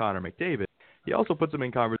conversation with Connor McDavid, he also puts him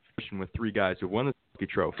in conversation with three guys who won the Selke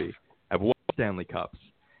Trophy, have won Stanley Cups.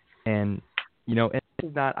 And,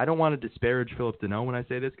 and I don't want to disparage Phillip Danault when I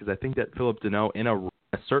say this, because I think that Phillip Danault in a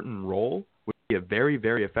certain role would be a very,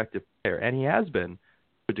 very effective player, and he has been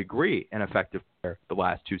a degree an effective player the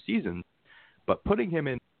last 2 seasons, but putting him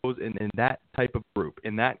in that type of group,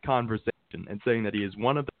 in that conversation, and saying that he is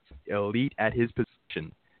one of the elite at his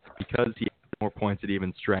position because he has more points at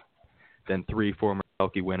even strength than 3 former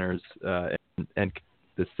Selke winners and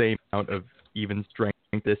the same amount of even strength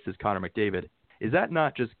as Connor McDavid, is that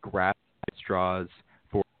not just grabbing straws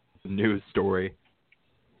for the news story?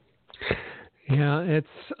 Yeah, it's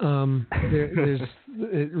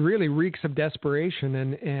it really reeks of desperation.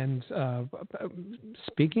 And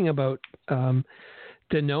speaking about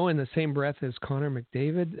Danault in the same breath as Connor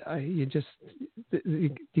McDavid, you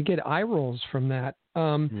get eye rolls from that.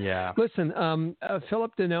 Yeah. Listen,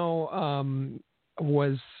 Phillip Danault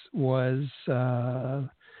was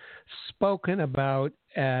spoken about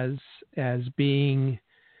as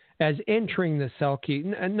entering the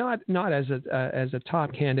Selke, and not as a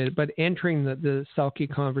top candidate, but entering the Selke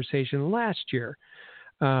conversation last year,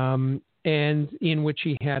 and in which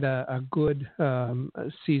he had a good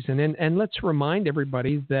season. And let's remind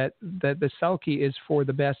everybody that the Selke is for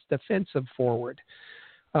the best defensive forward.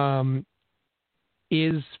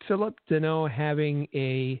 Is Phillip Danault having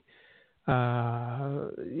a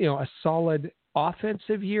solid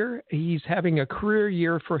offensive year? He's having a career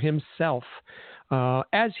year for himself.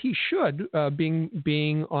 As he should,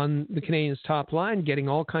 being on the Canadiens' top line, getting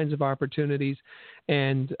all kinds of opportunities,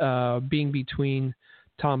 and being between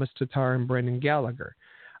Thomas Tatar and Brendan Gallagher.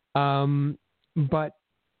 But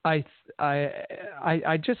I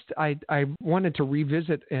wanted to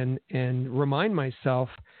revisit and remind myself,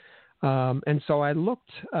 and so I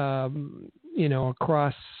looked,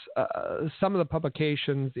 across some of the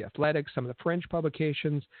publications, The Athletic, some of the French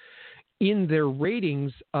publications, in their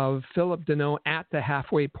ratings of Phillip Danault at the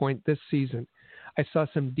halfway point this season. I saw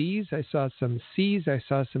some Ds, I saw some Cs, I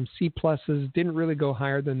saw some C pluses, didn't really go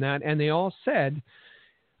higher than that. And they all said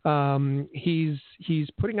he's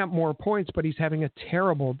putting up more points, but he's having a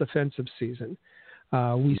terrible defensive season.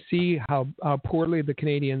 We see how poorly the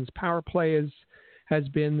Canadiens' power play has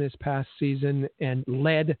been this past season, and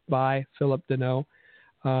led by Phillip Danault.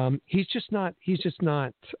 He's just not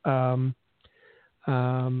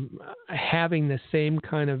having the same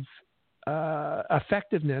kind of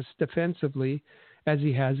effectiveness defensively as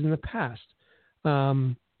he has in the past.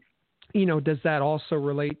 Does that also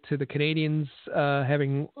relate to the Canadiens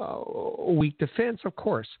having a weak defense? Of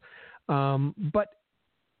course, but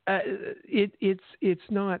it's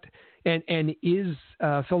not. And is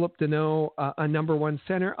Phillip Danault a number one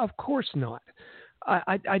center? Of course not.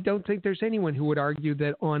 I don't think there's anyone who would argue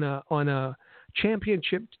that on a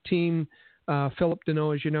championship team, Phillip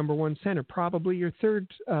Danault is your number one center, probably your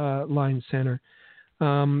third line center.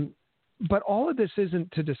 But all of this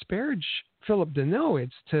isn't to disparage Phillip Danault.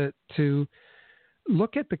 It's to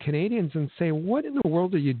look at the Canadiens and say, what in the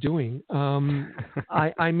world are you doing?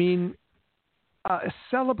 I mean,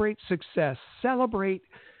 celebrate success, celebrate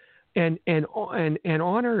and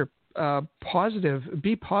honor positive,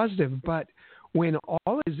 be positive. But when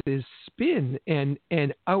all is spin and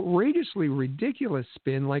outrageously ridiculous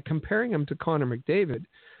spin, like comparing him to Connor McDavid,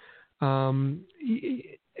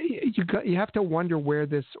 you have to wonder where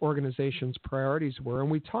this organization's priorities were. And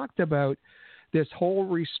we talked about this whole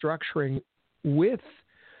restructuring with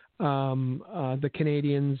the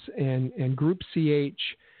Canadiens and Group CH,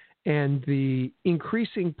 and the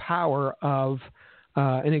increasing power of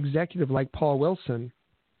an executive like Paul Wilson,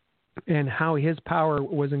 and how his power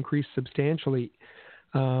was increased substantially.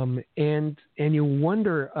 And you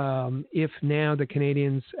wonder if now the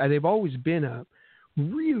Canadiens, they've always been a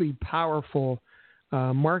really powerful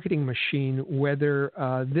marketing machine, whether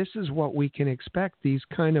this is what we can expect, these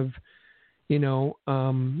kind of,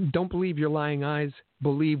 don't believe your lying eyes,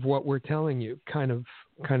 believe what we're telling you kind of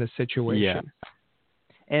situation. Yeah.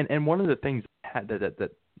 And one of the things that one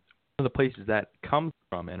of the places that comes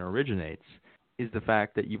from and originates is the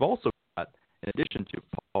fact that you've also got, in addition to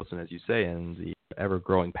Paulson, as you say, and the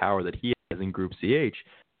ever-growing power that he has in Group CH, you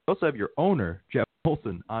also have your owner, Jeff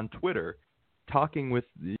Molson, on Twitter, talking with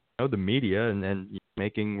the media and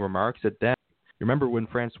making remarks at them. You remember when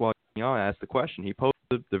Francois Gagnon asked the question, he posed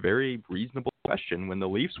the very reasonable question when the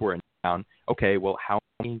Leafs were in town. Okay, well, how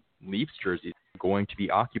many Leafs jerseys are going to be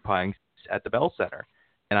occupying at the Bell Center?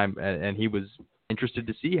 And he was interested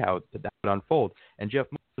to see how that would unfold. And Jeff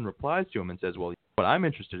Molson replies to him and says, well, what I'm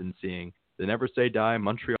interested in seeing, the Never Say Die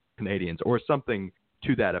Montreal Canadiens, or something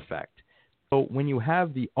to that effect. So when you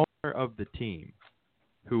have the owner of the team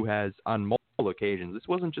who has, on multiple occasions, this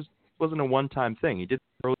wasn't a one-time thing. He did it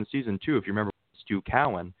early in the season, too, if you remember Stu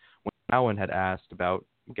Cowan, when Cowan had asked about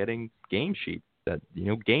getting game sheets,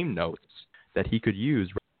 game notes that he could use,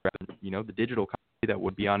 rather than, the digital copy that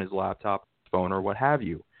would be on his laptop phone or what have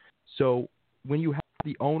you. So when you have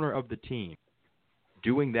the owner of the team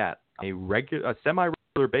doing that on a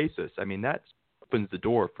semi-regular basis, I mean, that opens the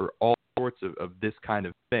door for all sorts of this kind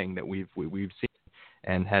of thing that we've seen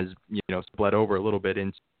and has, bled over a little bit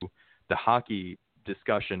into the hockey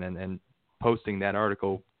discussion and posting that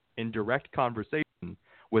article in direct conversation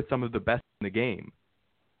with some of the best in the game.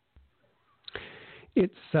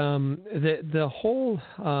 It's the whole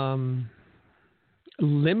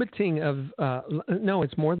limiting of no,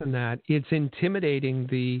 it's more than that. It's intimidating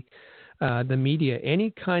the media.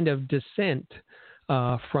 Any kind of dissent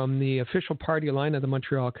from the official party line of the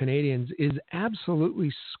Montreal Canadiens is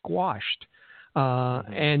absolutely squashed.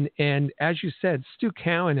 And as you said, Stu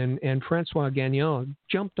Cowan and Francois Gagnon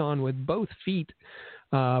jumped on with both feet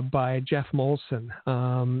by Jeff Molson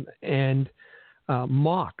and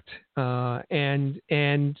mocked and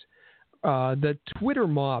the Twitter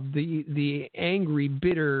mob, the angry,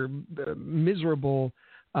 bitter, miserable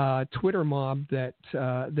Twitter mob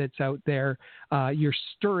that's out there. You're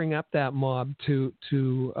stirring up that mob to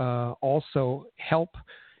also help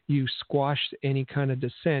you squash any kind of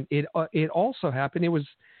dissent. It also happened. It was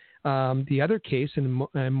the other case,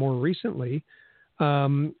 and more recently,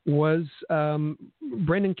 was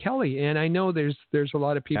Brendan Kelly. And I know there's a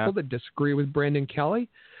lot of people that disagree with Brendan Kelly.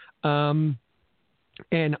 And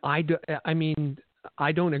I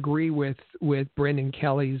don't agree with Brendan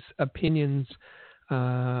Kelly's opinions,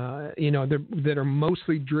 that are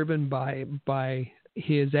mostly driven by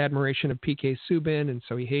his admiration of PK Subban, and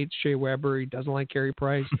so he hates Shea Weber. He doesn't like Carey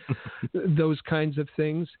Price, those kinds of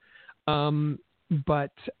things.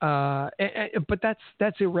 But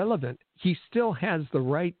that's irrelevant. He still has the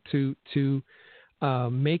right to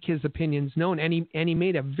make his opinions known, and he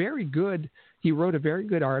made a very good. He wrote a very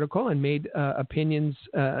good article and made opinions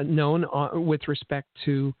known with respect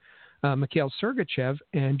to Mikhail Sergachev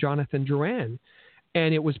and Jonathan Drouin.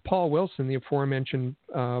 And it was Paul Wilson, the aforementioned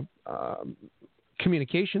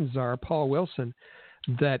communications czar, Paul Wilson,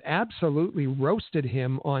 that absolutely roasted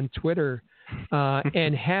him on Twitter.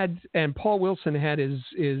 And Paul Wilson had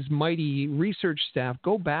his mighty research staff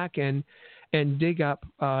go back and dig up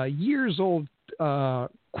years old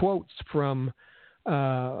quotes from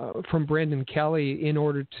Brendan Kelly in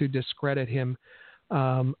order to discredit him.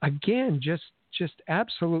 Again, just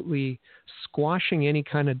absolutely squashing any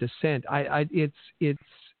kind of dissent.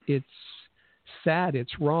 It's sad.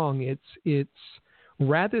 It's wrong. It's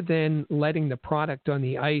rather than letting the product on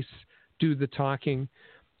the ice do the talking.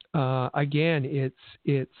 Again,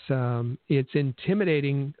 it's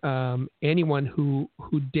intimidating anyone who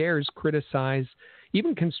dares criticize,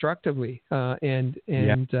 even constructively, and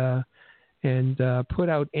put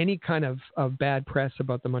out any kind of bad press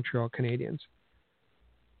about the Montreal Canadiens.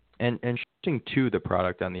 And shifting to the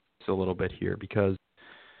product on the ice a little bit here, because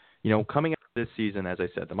coming out of this season, as I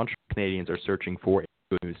said, the Montreal Canadiens are searching for a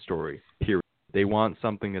good news story. Period. They want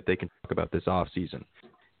something that they can talk about this off season,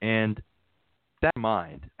 and that in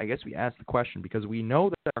mind, I guess we ask the question because we know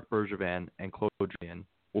that Marc Bergevin and Claude Julien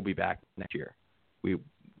will be back next year. We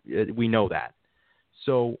know that.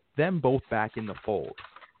 So them both back in the fold.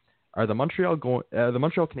 Are the Montreal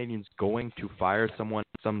Canadiens going to fire someone,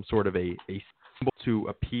 some sort of a symbol to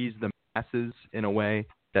appease the masses in a way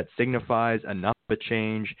that signifies enough of a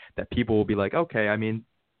change that people will be like, okay, I mean,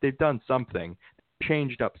 they've done something,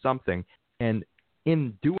 changed up something, and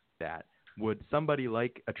in doing that, would somebody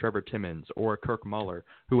like a Trevor Timmins or a Kirk Muller,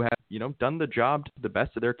 who have done the job to the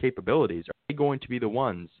best of their capabilities, are they going to be the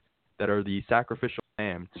ones that are the sacrificial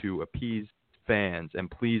lamb to appease fans and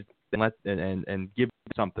please and give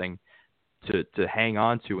something to hang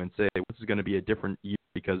on to and say this is going to be a different year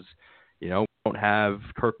because we don't have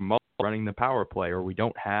Kirk Muller running the power play or we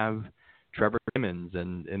don't have Trevor Timmins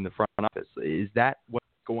in the front office? Is that what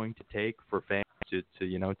it's going to take for fans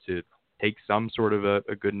to take some sort of a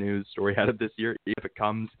good news story out of this year, if it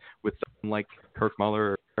comes with someone like Kirk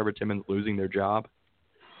Muller or Trevor Timmins losing their job?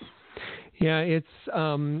 Yeah, it's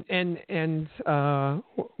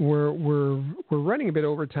we're running a bit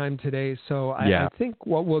over time today, so I think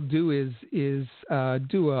what we'll do is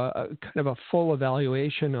do a kind of a full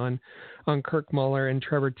evaluation on Kirk Muller and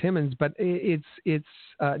Trevor Timmins, but it's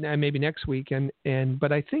maybe next week,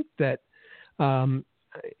 but I think that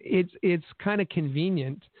it's kind of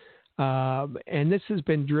convenient. And this has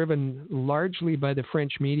been driven largely by the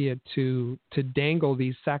French media to dangle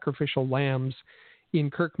these sacrificial lambs in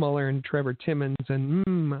Kirk Muller and Trevor Timmins. And,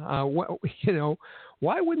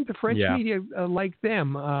 why wouldn't the French media like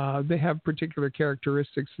them? They have particular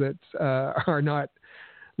characteristics that are not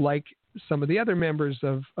like some of the other members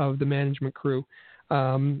of the management crew.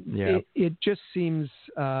 It just seems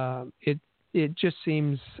it just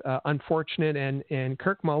seems unfortunate. And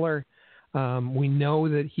Kirk Muller, we know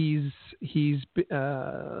that he's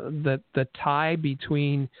the tie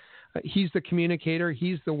between. He's the communicator.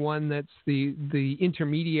 He's the one that's the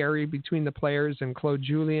intermediary between the players and Claude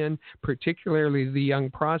Julien, particularly the young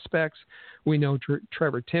prospects. We know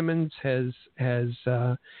Trevor Timmins is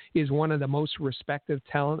one of the most respected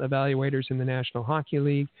talent evaluators in the National Hockey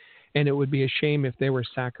League, and it would be a shame if they were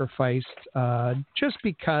sacrificed just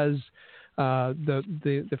because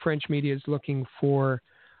the French media is looking for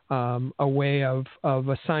a way of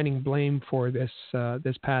assigning blame for this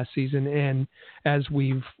past season, and as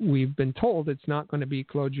we've been told, it's not going to be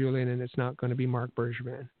Claude Julien and it's not going to be Marc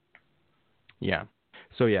Bergevin. Yeah.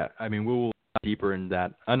 So I mean, we will dive deeper in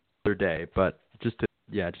that another day, but just to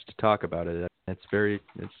talk about it, I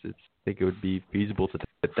think it would be feasible to think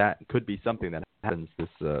that could be something that happens this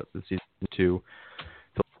season to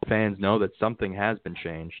let fans know that something has been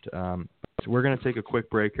changed. So we're going to take a quick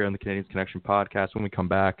break here on the Canadians Connection podcast. When we come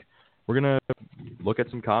back, we're going to look at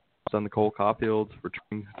some comments on the Cole Caulfield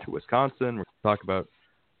returning to Wisconsin. We're going to talk about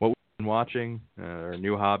what we've been watching, our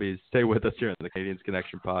new hobbies. Stay with us here on the Canadians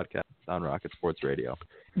Connection podcast on Rocket Sports Radio.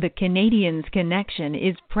 The Canadians Connection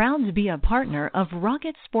is proud to be a partner of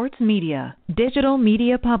Rocket Sports Media, digital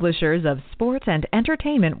media publishers of sports and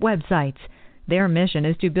entertainment websites. Their mission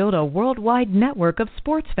is to build a worldwide network of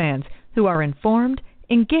sports fans who are informed,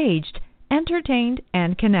 engaged, entertained,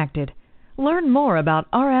 and connected. Learn more about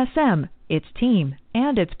RSM, its team,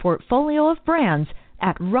 and its portfolio of brands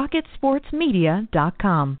at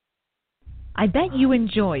rocketsportsmedia.com. I bet you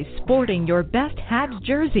enjoy sporting your best Habs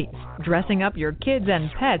jerseys, dressing up your kids and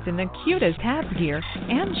pets in the cutest Habs gear,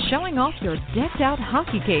 and showing off your decked-out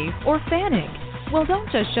hockey cave or fanning. Well, don't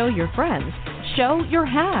just show your friends. Show your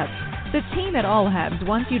Habs. The team at All Habs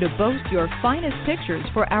wants you to boast your finest pictures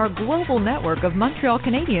for our global network of Montreal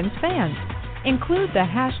Canadiens fans. Include the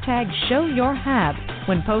hashtag #ShowYourHabs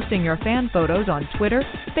when posting your fan photos on Twitter,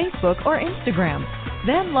 Facebook, or Instagram.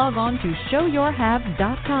 Then log on to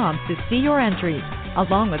showyourhabs.com to see your entries,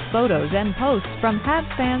 along with photos and posts from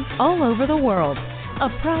Habs fans all over the world. A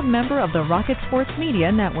proud member of the Rocket Sports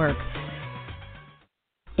Media Network.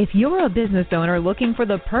 If you're a business owner looking for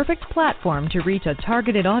the perfect platform to reach a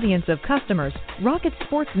targeted audience of customers, Rocket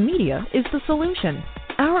Sports Media is the solution.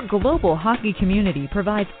 Our global hockey community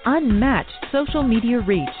provides unmatched social media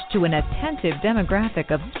reach to an attentive demographic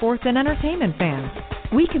of sports and entertainment fans.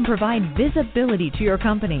 We can provide visibility to your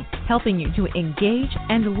company, helping you to engage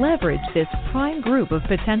and leverage this prime group of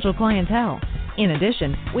potential clientele. In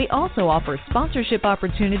addition, we also offer sponsorship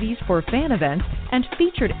opportunities for fan events and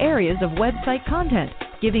featured areas of website content,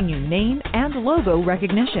 giving you name and logo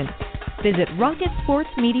recognition. Visit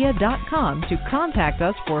rocketsportsmedia.com to contact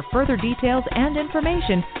us for further details and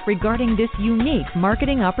information regarding this unique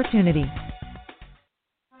marketing opportunity.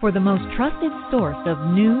 For the most trusted source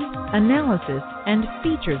of news, analysis, and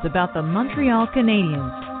features about the Montreal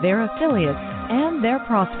Canadiens, their affiliates, and their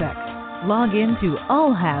prospects, log in to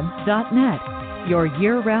allhabs.net, your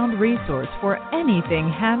year-round resource for anything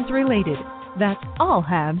Habs related. That's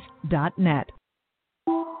allhabs.net.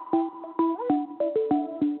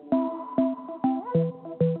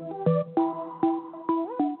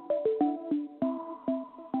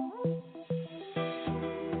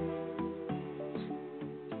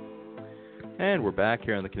 And we're back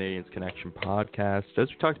here on the Canadians Connection podcast. As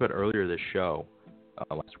we talked about earlier this show,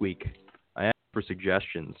 last week, I asked for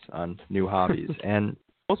suggestions on new hobbies. And for the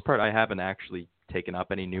most part, I haven't actually taken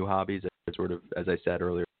up any new hobbies. Sort of, as I said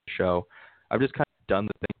earlier in the show, I've just kind of done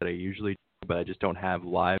the things that I usually do, but I just don't have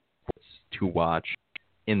live sports to watch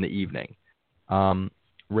in the evening.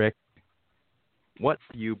 Rick, what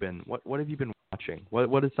have you been watching?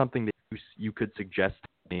 What is something that you could suggest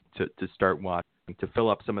to me to start watching, to fill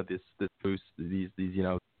up some of these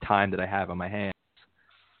time that I have on my hands?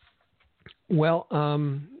 Well,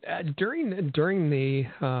 during the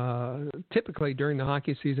typically during the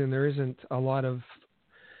hockey season, there isn't a lot of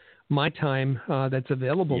my time that's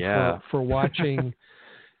available for watching,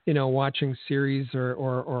 watching series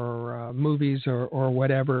or movies or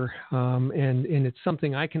whatever, and it's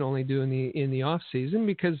something I can only do in the off season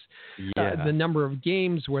because the number of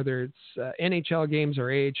games, whether it's NHL games or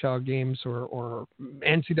AHL games or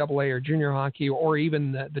NCAA or junior hockey or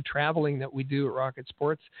even the traveling that we do at Rocket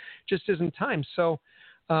Sports, just isn't time. So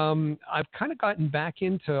I've kind of gotten back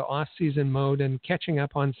into off season mode and catching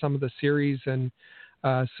up on some of the series. And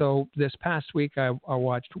so this past week I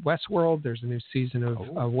watched Westworld. There's a new season of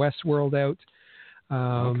Westworld out.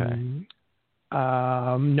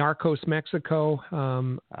 Narcos Mexico.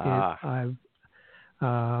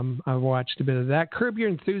 I've watched a bit of that. Curb Your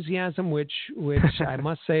Enthusiasm, which I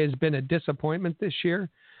must say has been a disappointment this year.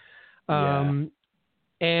 And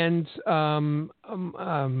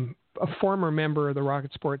a former member of the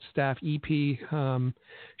Rocket Sports staff, EP,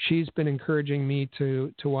 she's been encouraging me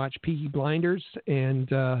to watch Peaky Blinders, and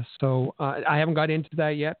so I haven't got into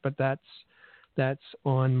that yet, but that's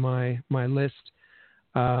on my list.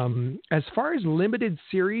 As far as limited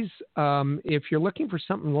series, if you're looking for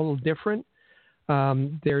something a little different,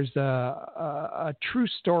 there's a true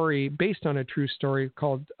story based on a true story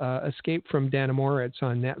called Escape from Dannemora. It's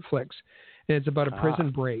on Netflix, and it's about a prison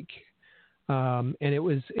break. And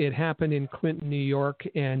it happened in Clinton, New York,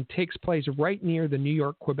 and takes place right near the New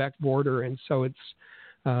York-Quebec border, and so it's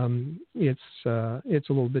a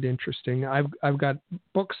little bit interesting. I've got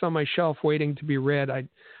books on my shelf waiting to be read. I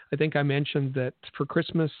think I mentioned that for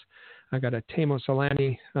Christmas I got a Teemu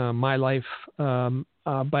Selanne My Life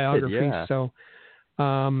biography. Yeah. So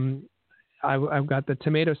I've got the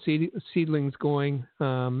tomato seedlings going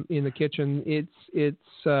in the kitchen. It's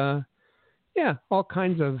all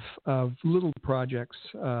kinds of little projects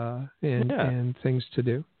and things to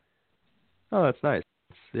do. Oh, that's nice.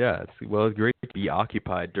 Yeah, it's great to be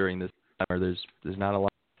occupied during this time where there's not a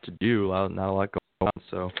lot to do, not a lot going on.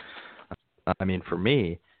 So, I mean, for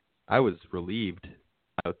me, I was relieved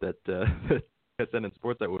out that SN and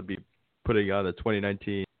Sportsnet would be putting on a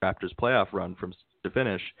 2019 Raptors playoff run from start to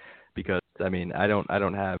finish, because I mean, I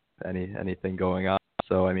don't have anything going on.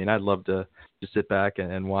 So, I mean, I'd love to just sit back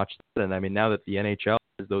and watch that. And I mean, now that the NHL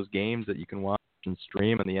has those games that you can watch and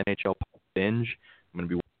stream on the NHL binge, I'm going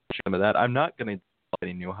to be watching some of that. I'm not going to develop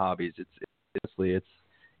any new hobbies. It's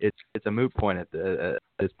a moot point at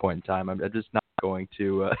this point in time. I'm just not going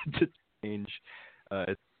to change.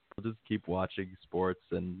 I'll just keep watching sports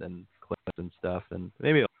and clips and stuff, and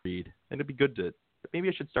maybe I'll read. And it'd be good to. Maybe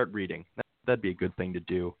I should start reading. That'd be a good thing to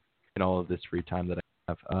do in all of this free time that I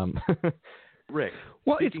have. Rick.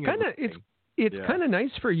 Well, it's kind of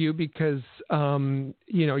nice for you because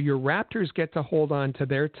your Raptors get to hold on to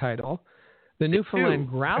their title. The Newfoundland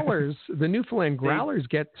Growlers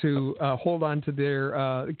get to hold on to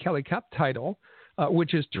their Kelly Cup title,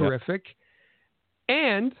 which is terrific. Yep.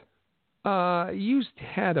 And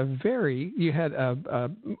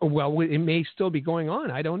it may still be going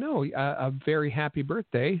on. I don't know. A very happy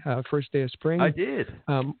birthday, first day of spring. I did.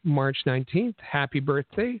 March 19th. Happy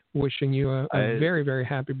birthday. Wishing you a very, very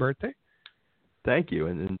happy birthday. Thank you.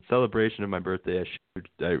 And in celebration of my birthday,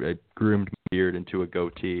 I groomed my beard into a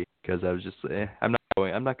goatee because I was just, I'm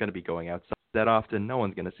not going to be going outside that often. No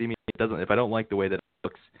one's going to see me. If I don't like the way that it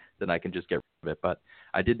looks, then I can just get rid of it. But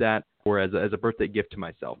I did that as a birthday gift to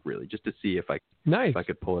myself, really, just to see if I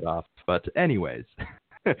could pull it off. But anyways,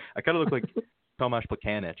 I kind of look like Tomasz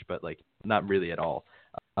Plekanec, but like not really at all.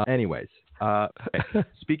 Anyways, okay.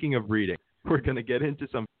 Speaking of reading, we're going to get into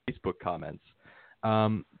some Facebook comments.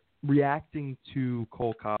 Reacting to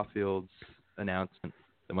Cole Caulfield's announcement,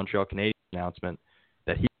 the Montreal Canadiens announcement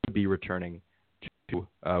that he would be returning to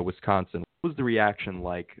Wisconsin. What was the reaction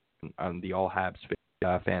like on the All Habs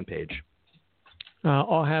fan page?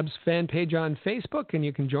 All Habs fan page on Facebook, and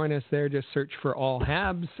you can join us there. Just search for All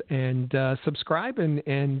Habs and subscribe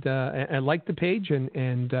and like the page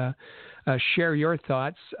and share your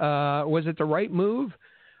thoughts. Was it the right move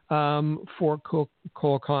for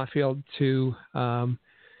Cole Caulfield to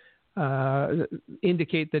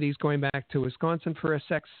indicate that he's going back to Wisconsin for a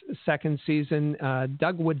second season?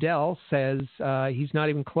 Doug Waddell says he's not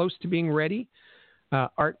even close to being ready.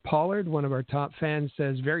 Art Pollard, one of our top fans,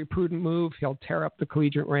 says very prudent move. He'll tear up the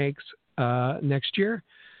collegiate ranks next year.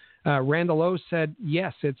 Randall O said,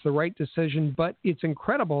 yes, it's the right decision, but it's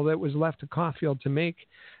incredible that it was left to Caulfield to make.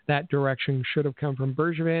 That direction should have come from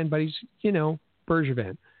Bergevin, but he's,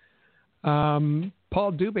 Bergevin.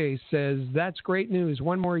 Paul Dubé says, that's great news.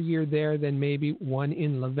 One more year there, then maybe one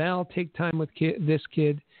in Laval. Take time with this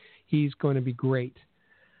kid. He's going to be great.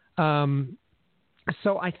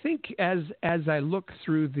 So I think as I look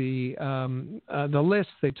through the list,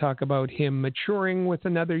 they talk about him maturing with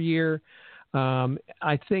another year.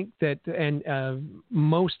 I think that, and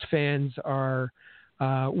most fans are,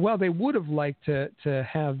 they would have liked to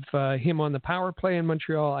have him on the power play in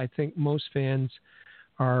Montreal. I think most fans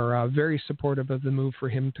are very supportive of the move for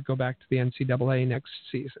him to go back to the NCAA next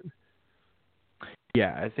season.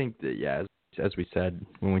 Yeah, I think that, as we said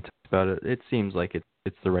when we talked about it, it seems like it's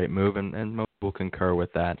the right move, and most people concur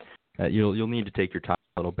with that. You'll need to take your time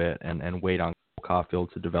a little bit and wait on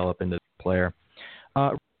Caulfield to develop into the player.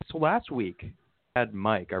 So last week, I had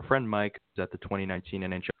Mike, our friend Mike, who's at the 2019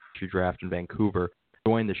 NHL draft in Vancouver,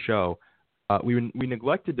 join the show. We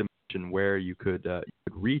neglected to mention where you could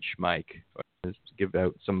reach Mike, give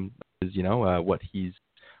out some, what he's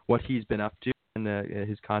been up to and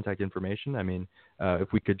his contact information. I mean,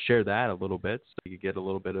 if we could share that a little bit, so you could get a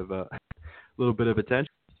little bit of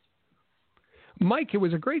attention. Mike, it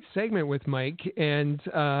was a great segment with Mike, and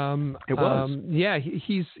it was.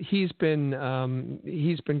 He's been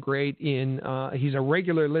great in. He's a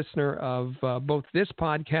regular listener of both this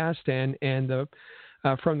podcast and the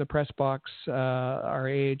From the Press Box, our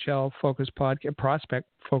AHL focused podcast, prospect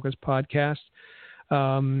focused podcast.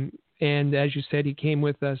 And as you said, he came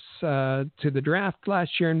with us to the draft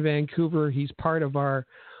last year in Vancouver. He's part of our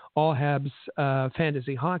All Habs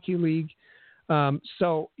Fantasy Hockey League.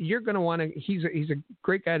 So you're going to want to. He's a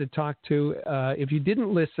great guy to talk to. If you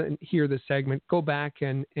didn't hear the segment, go back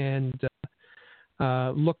and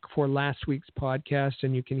look for last week's podcast,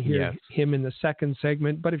 and you can hear him in the second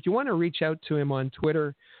segment. But if you want to reach out to him on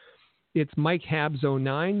Twitter, it's Mike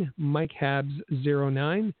Habs09, Mike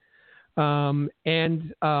Habs09.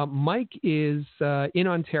 And Mike is in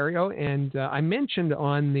Ontario, and I mentioned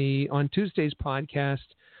on Tuesday's podcast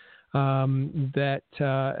that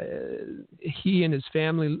he and his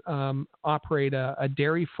family operate a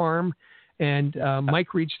dairy farm. And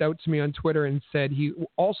Mike reached out to me on Twitter and said he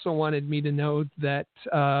also wanted me to know that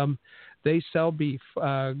they sell beef,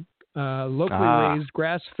 locally raised,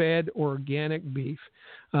 grass-fed, organic beef,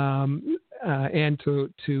 and to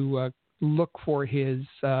look for his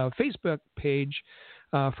Facebook page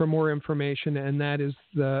for more information, and that is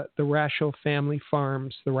the Rachel Family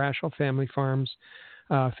Farms, Facebook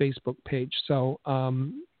page. So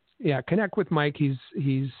connect with Mike. He's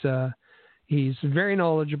very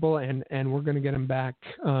knowledgeable, and we're going to get him back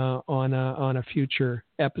on a future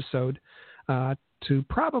episode to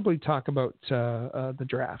probably talk about the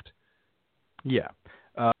draft. Yeah,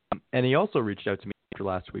 and he also reached out to me after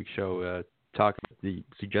last week's show,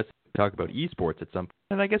 suggested talk about esports at some point,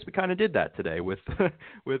 and I guess we kind of did that today with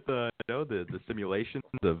the simulations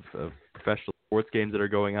of professional sports games that are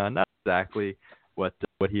going on. Not exactly what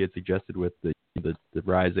he had suggested with the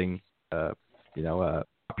rising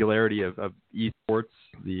popularity of esports,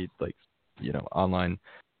 the online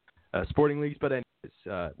sporting leagues. But anyways,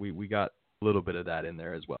 we got a little bit of that in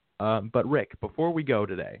there as well. But Rick, before we go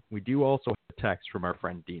today, we do also have a text from our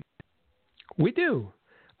friend Dino. We do.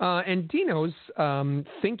 And Dino's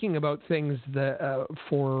thinking about things that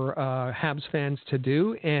for Habs fans to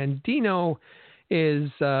do, and Dino is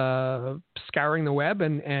scouring the web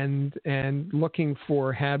and looking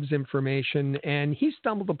for Habs information, and he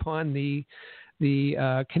stumbled upon the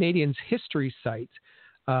Canadiens history site.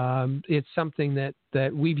 It's something that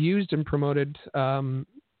we've used and promoted,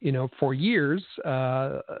 for years.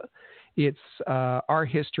 It's our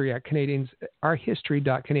history at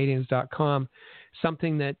ourhistory.canadiens.com.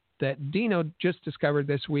 Something that Dino just discovered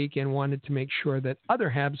this week and wanted to make sure that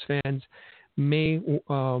other Habs fans may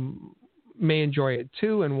enjoy it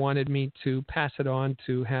too, and wanted me to pass it on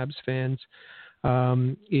to Habs fans.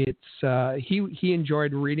 He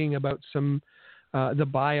enjoyed reading about some the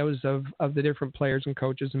bios of the different players and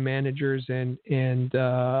coaches and managers, and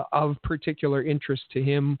of particular interest to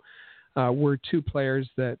him were two players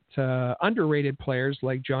that underrated players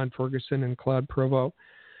like John Ferguson and Claude Provost.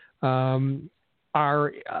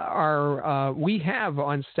 We have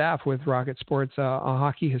on staff with Rocket Sports a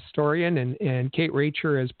hockey historian, and Kate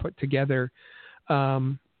Racher has put together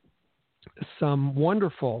some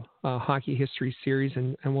wonderful hockey history series,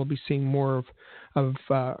 and we'll be seeing more of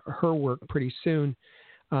her work pretty soon.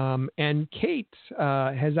 And Kate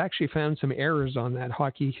has actually found some errors on that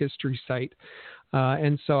hockey history site.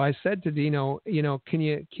 And so I said to Dino, can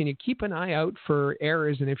you keep an eye out for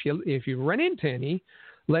errors, and if you run into any,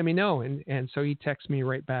 let me know. And so he texted me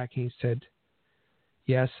right back, and he said,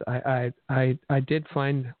 yes, I did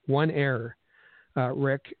find one error,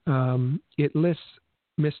 Rick. It lists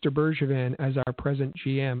Mr. Bergevin as our present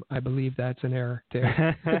GM. I believe that's an error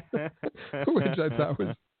there. Which I thought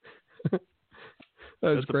was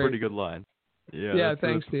that's great. A pretty good line. Yeah,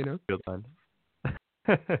 thanks, Dino. Good line.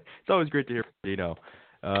 It's always great to hear from Dino.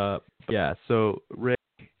 So Rick,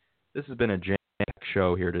 this has been a jam-packed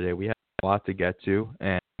show here today. We had a lot to get to,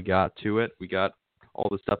 and we got to it. We got all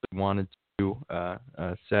the stuff that we wanted to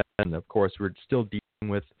said, and of course we're still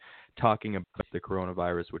dealing with talking about the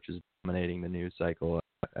coronavirus, which is dominating the news cycle,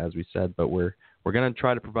 as we said. But we're going to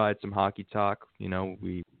try to provide some hockey talk.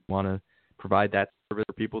 We want to provide that service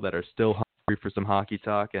for people that are still hungry for some hockey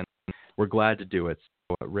talk, and we're glad to do it.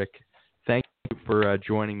 So, Rick, thank you for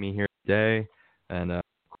joining me here today, and of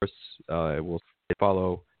course we'll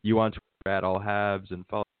follow you on Twitter at All Habs, and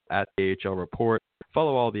follow at the AHL Report.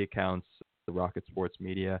 Follow all the accounts, the Rocket Sports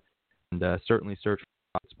Media, and certainly search for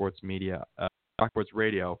Rocket Sports Media, Rocket Sports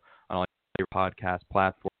Radio on all your podcast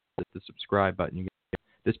platform. Hit the subscribe button. You get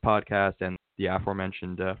this podcast and the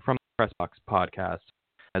aforementioned From the Press Box podcast,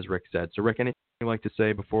 as Rick said. So, Rick, anything you'd like to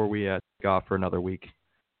say before we take off for another week?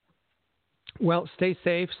 Well, stay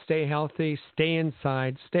safe, stay healthy, stay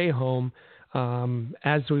inside, stay home.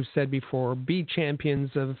 As we've said before, be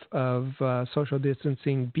champions of social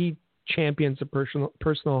distancing, be champions of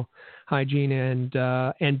personal hygiene,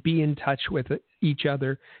 and be in touch with each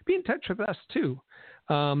other. Be in touch with us too.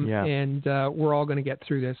 And we're all going to get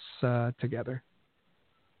through this together.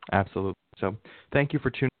 Absolutely. So thank you for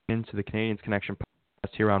tuning in to the Canadians Connection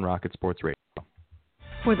podcast here on Rocket Sports Radio.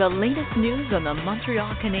 For the latest news on the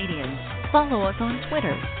Montreal Canadiens, follow us on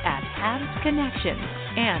Twitter @HabsConnection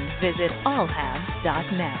and visit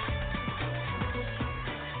allhabs.net.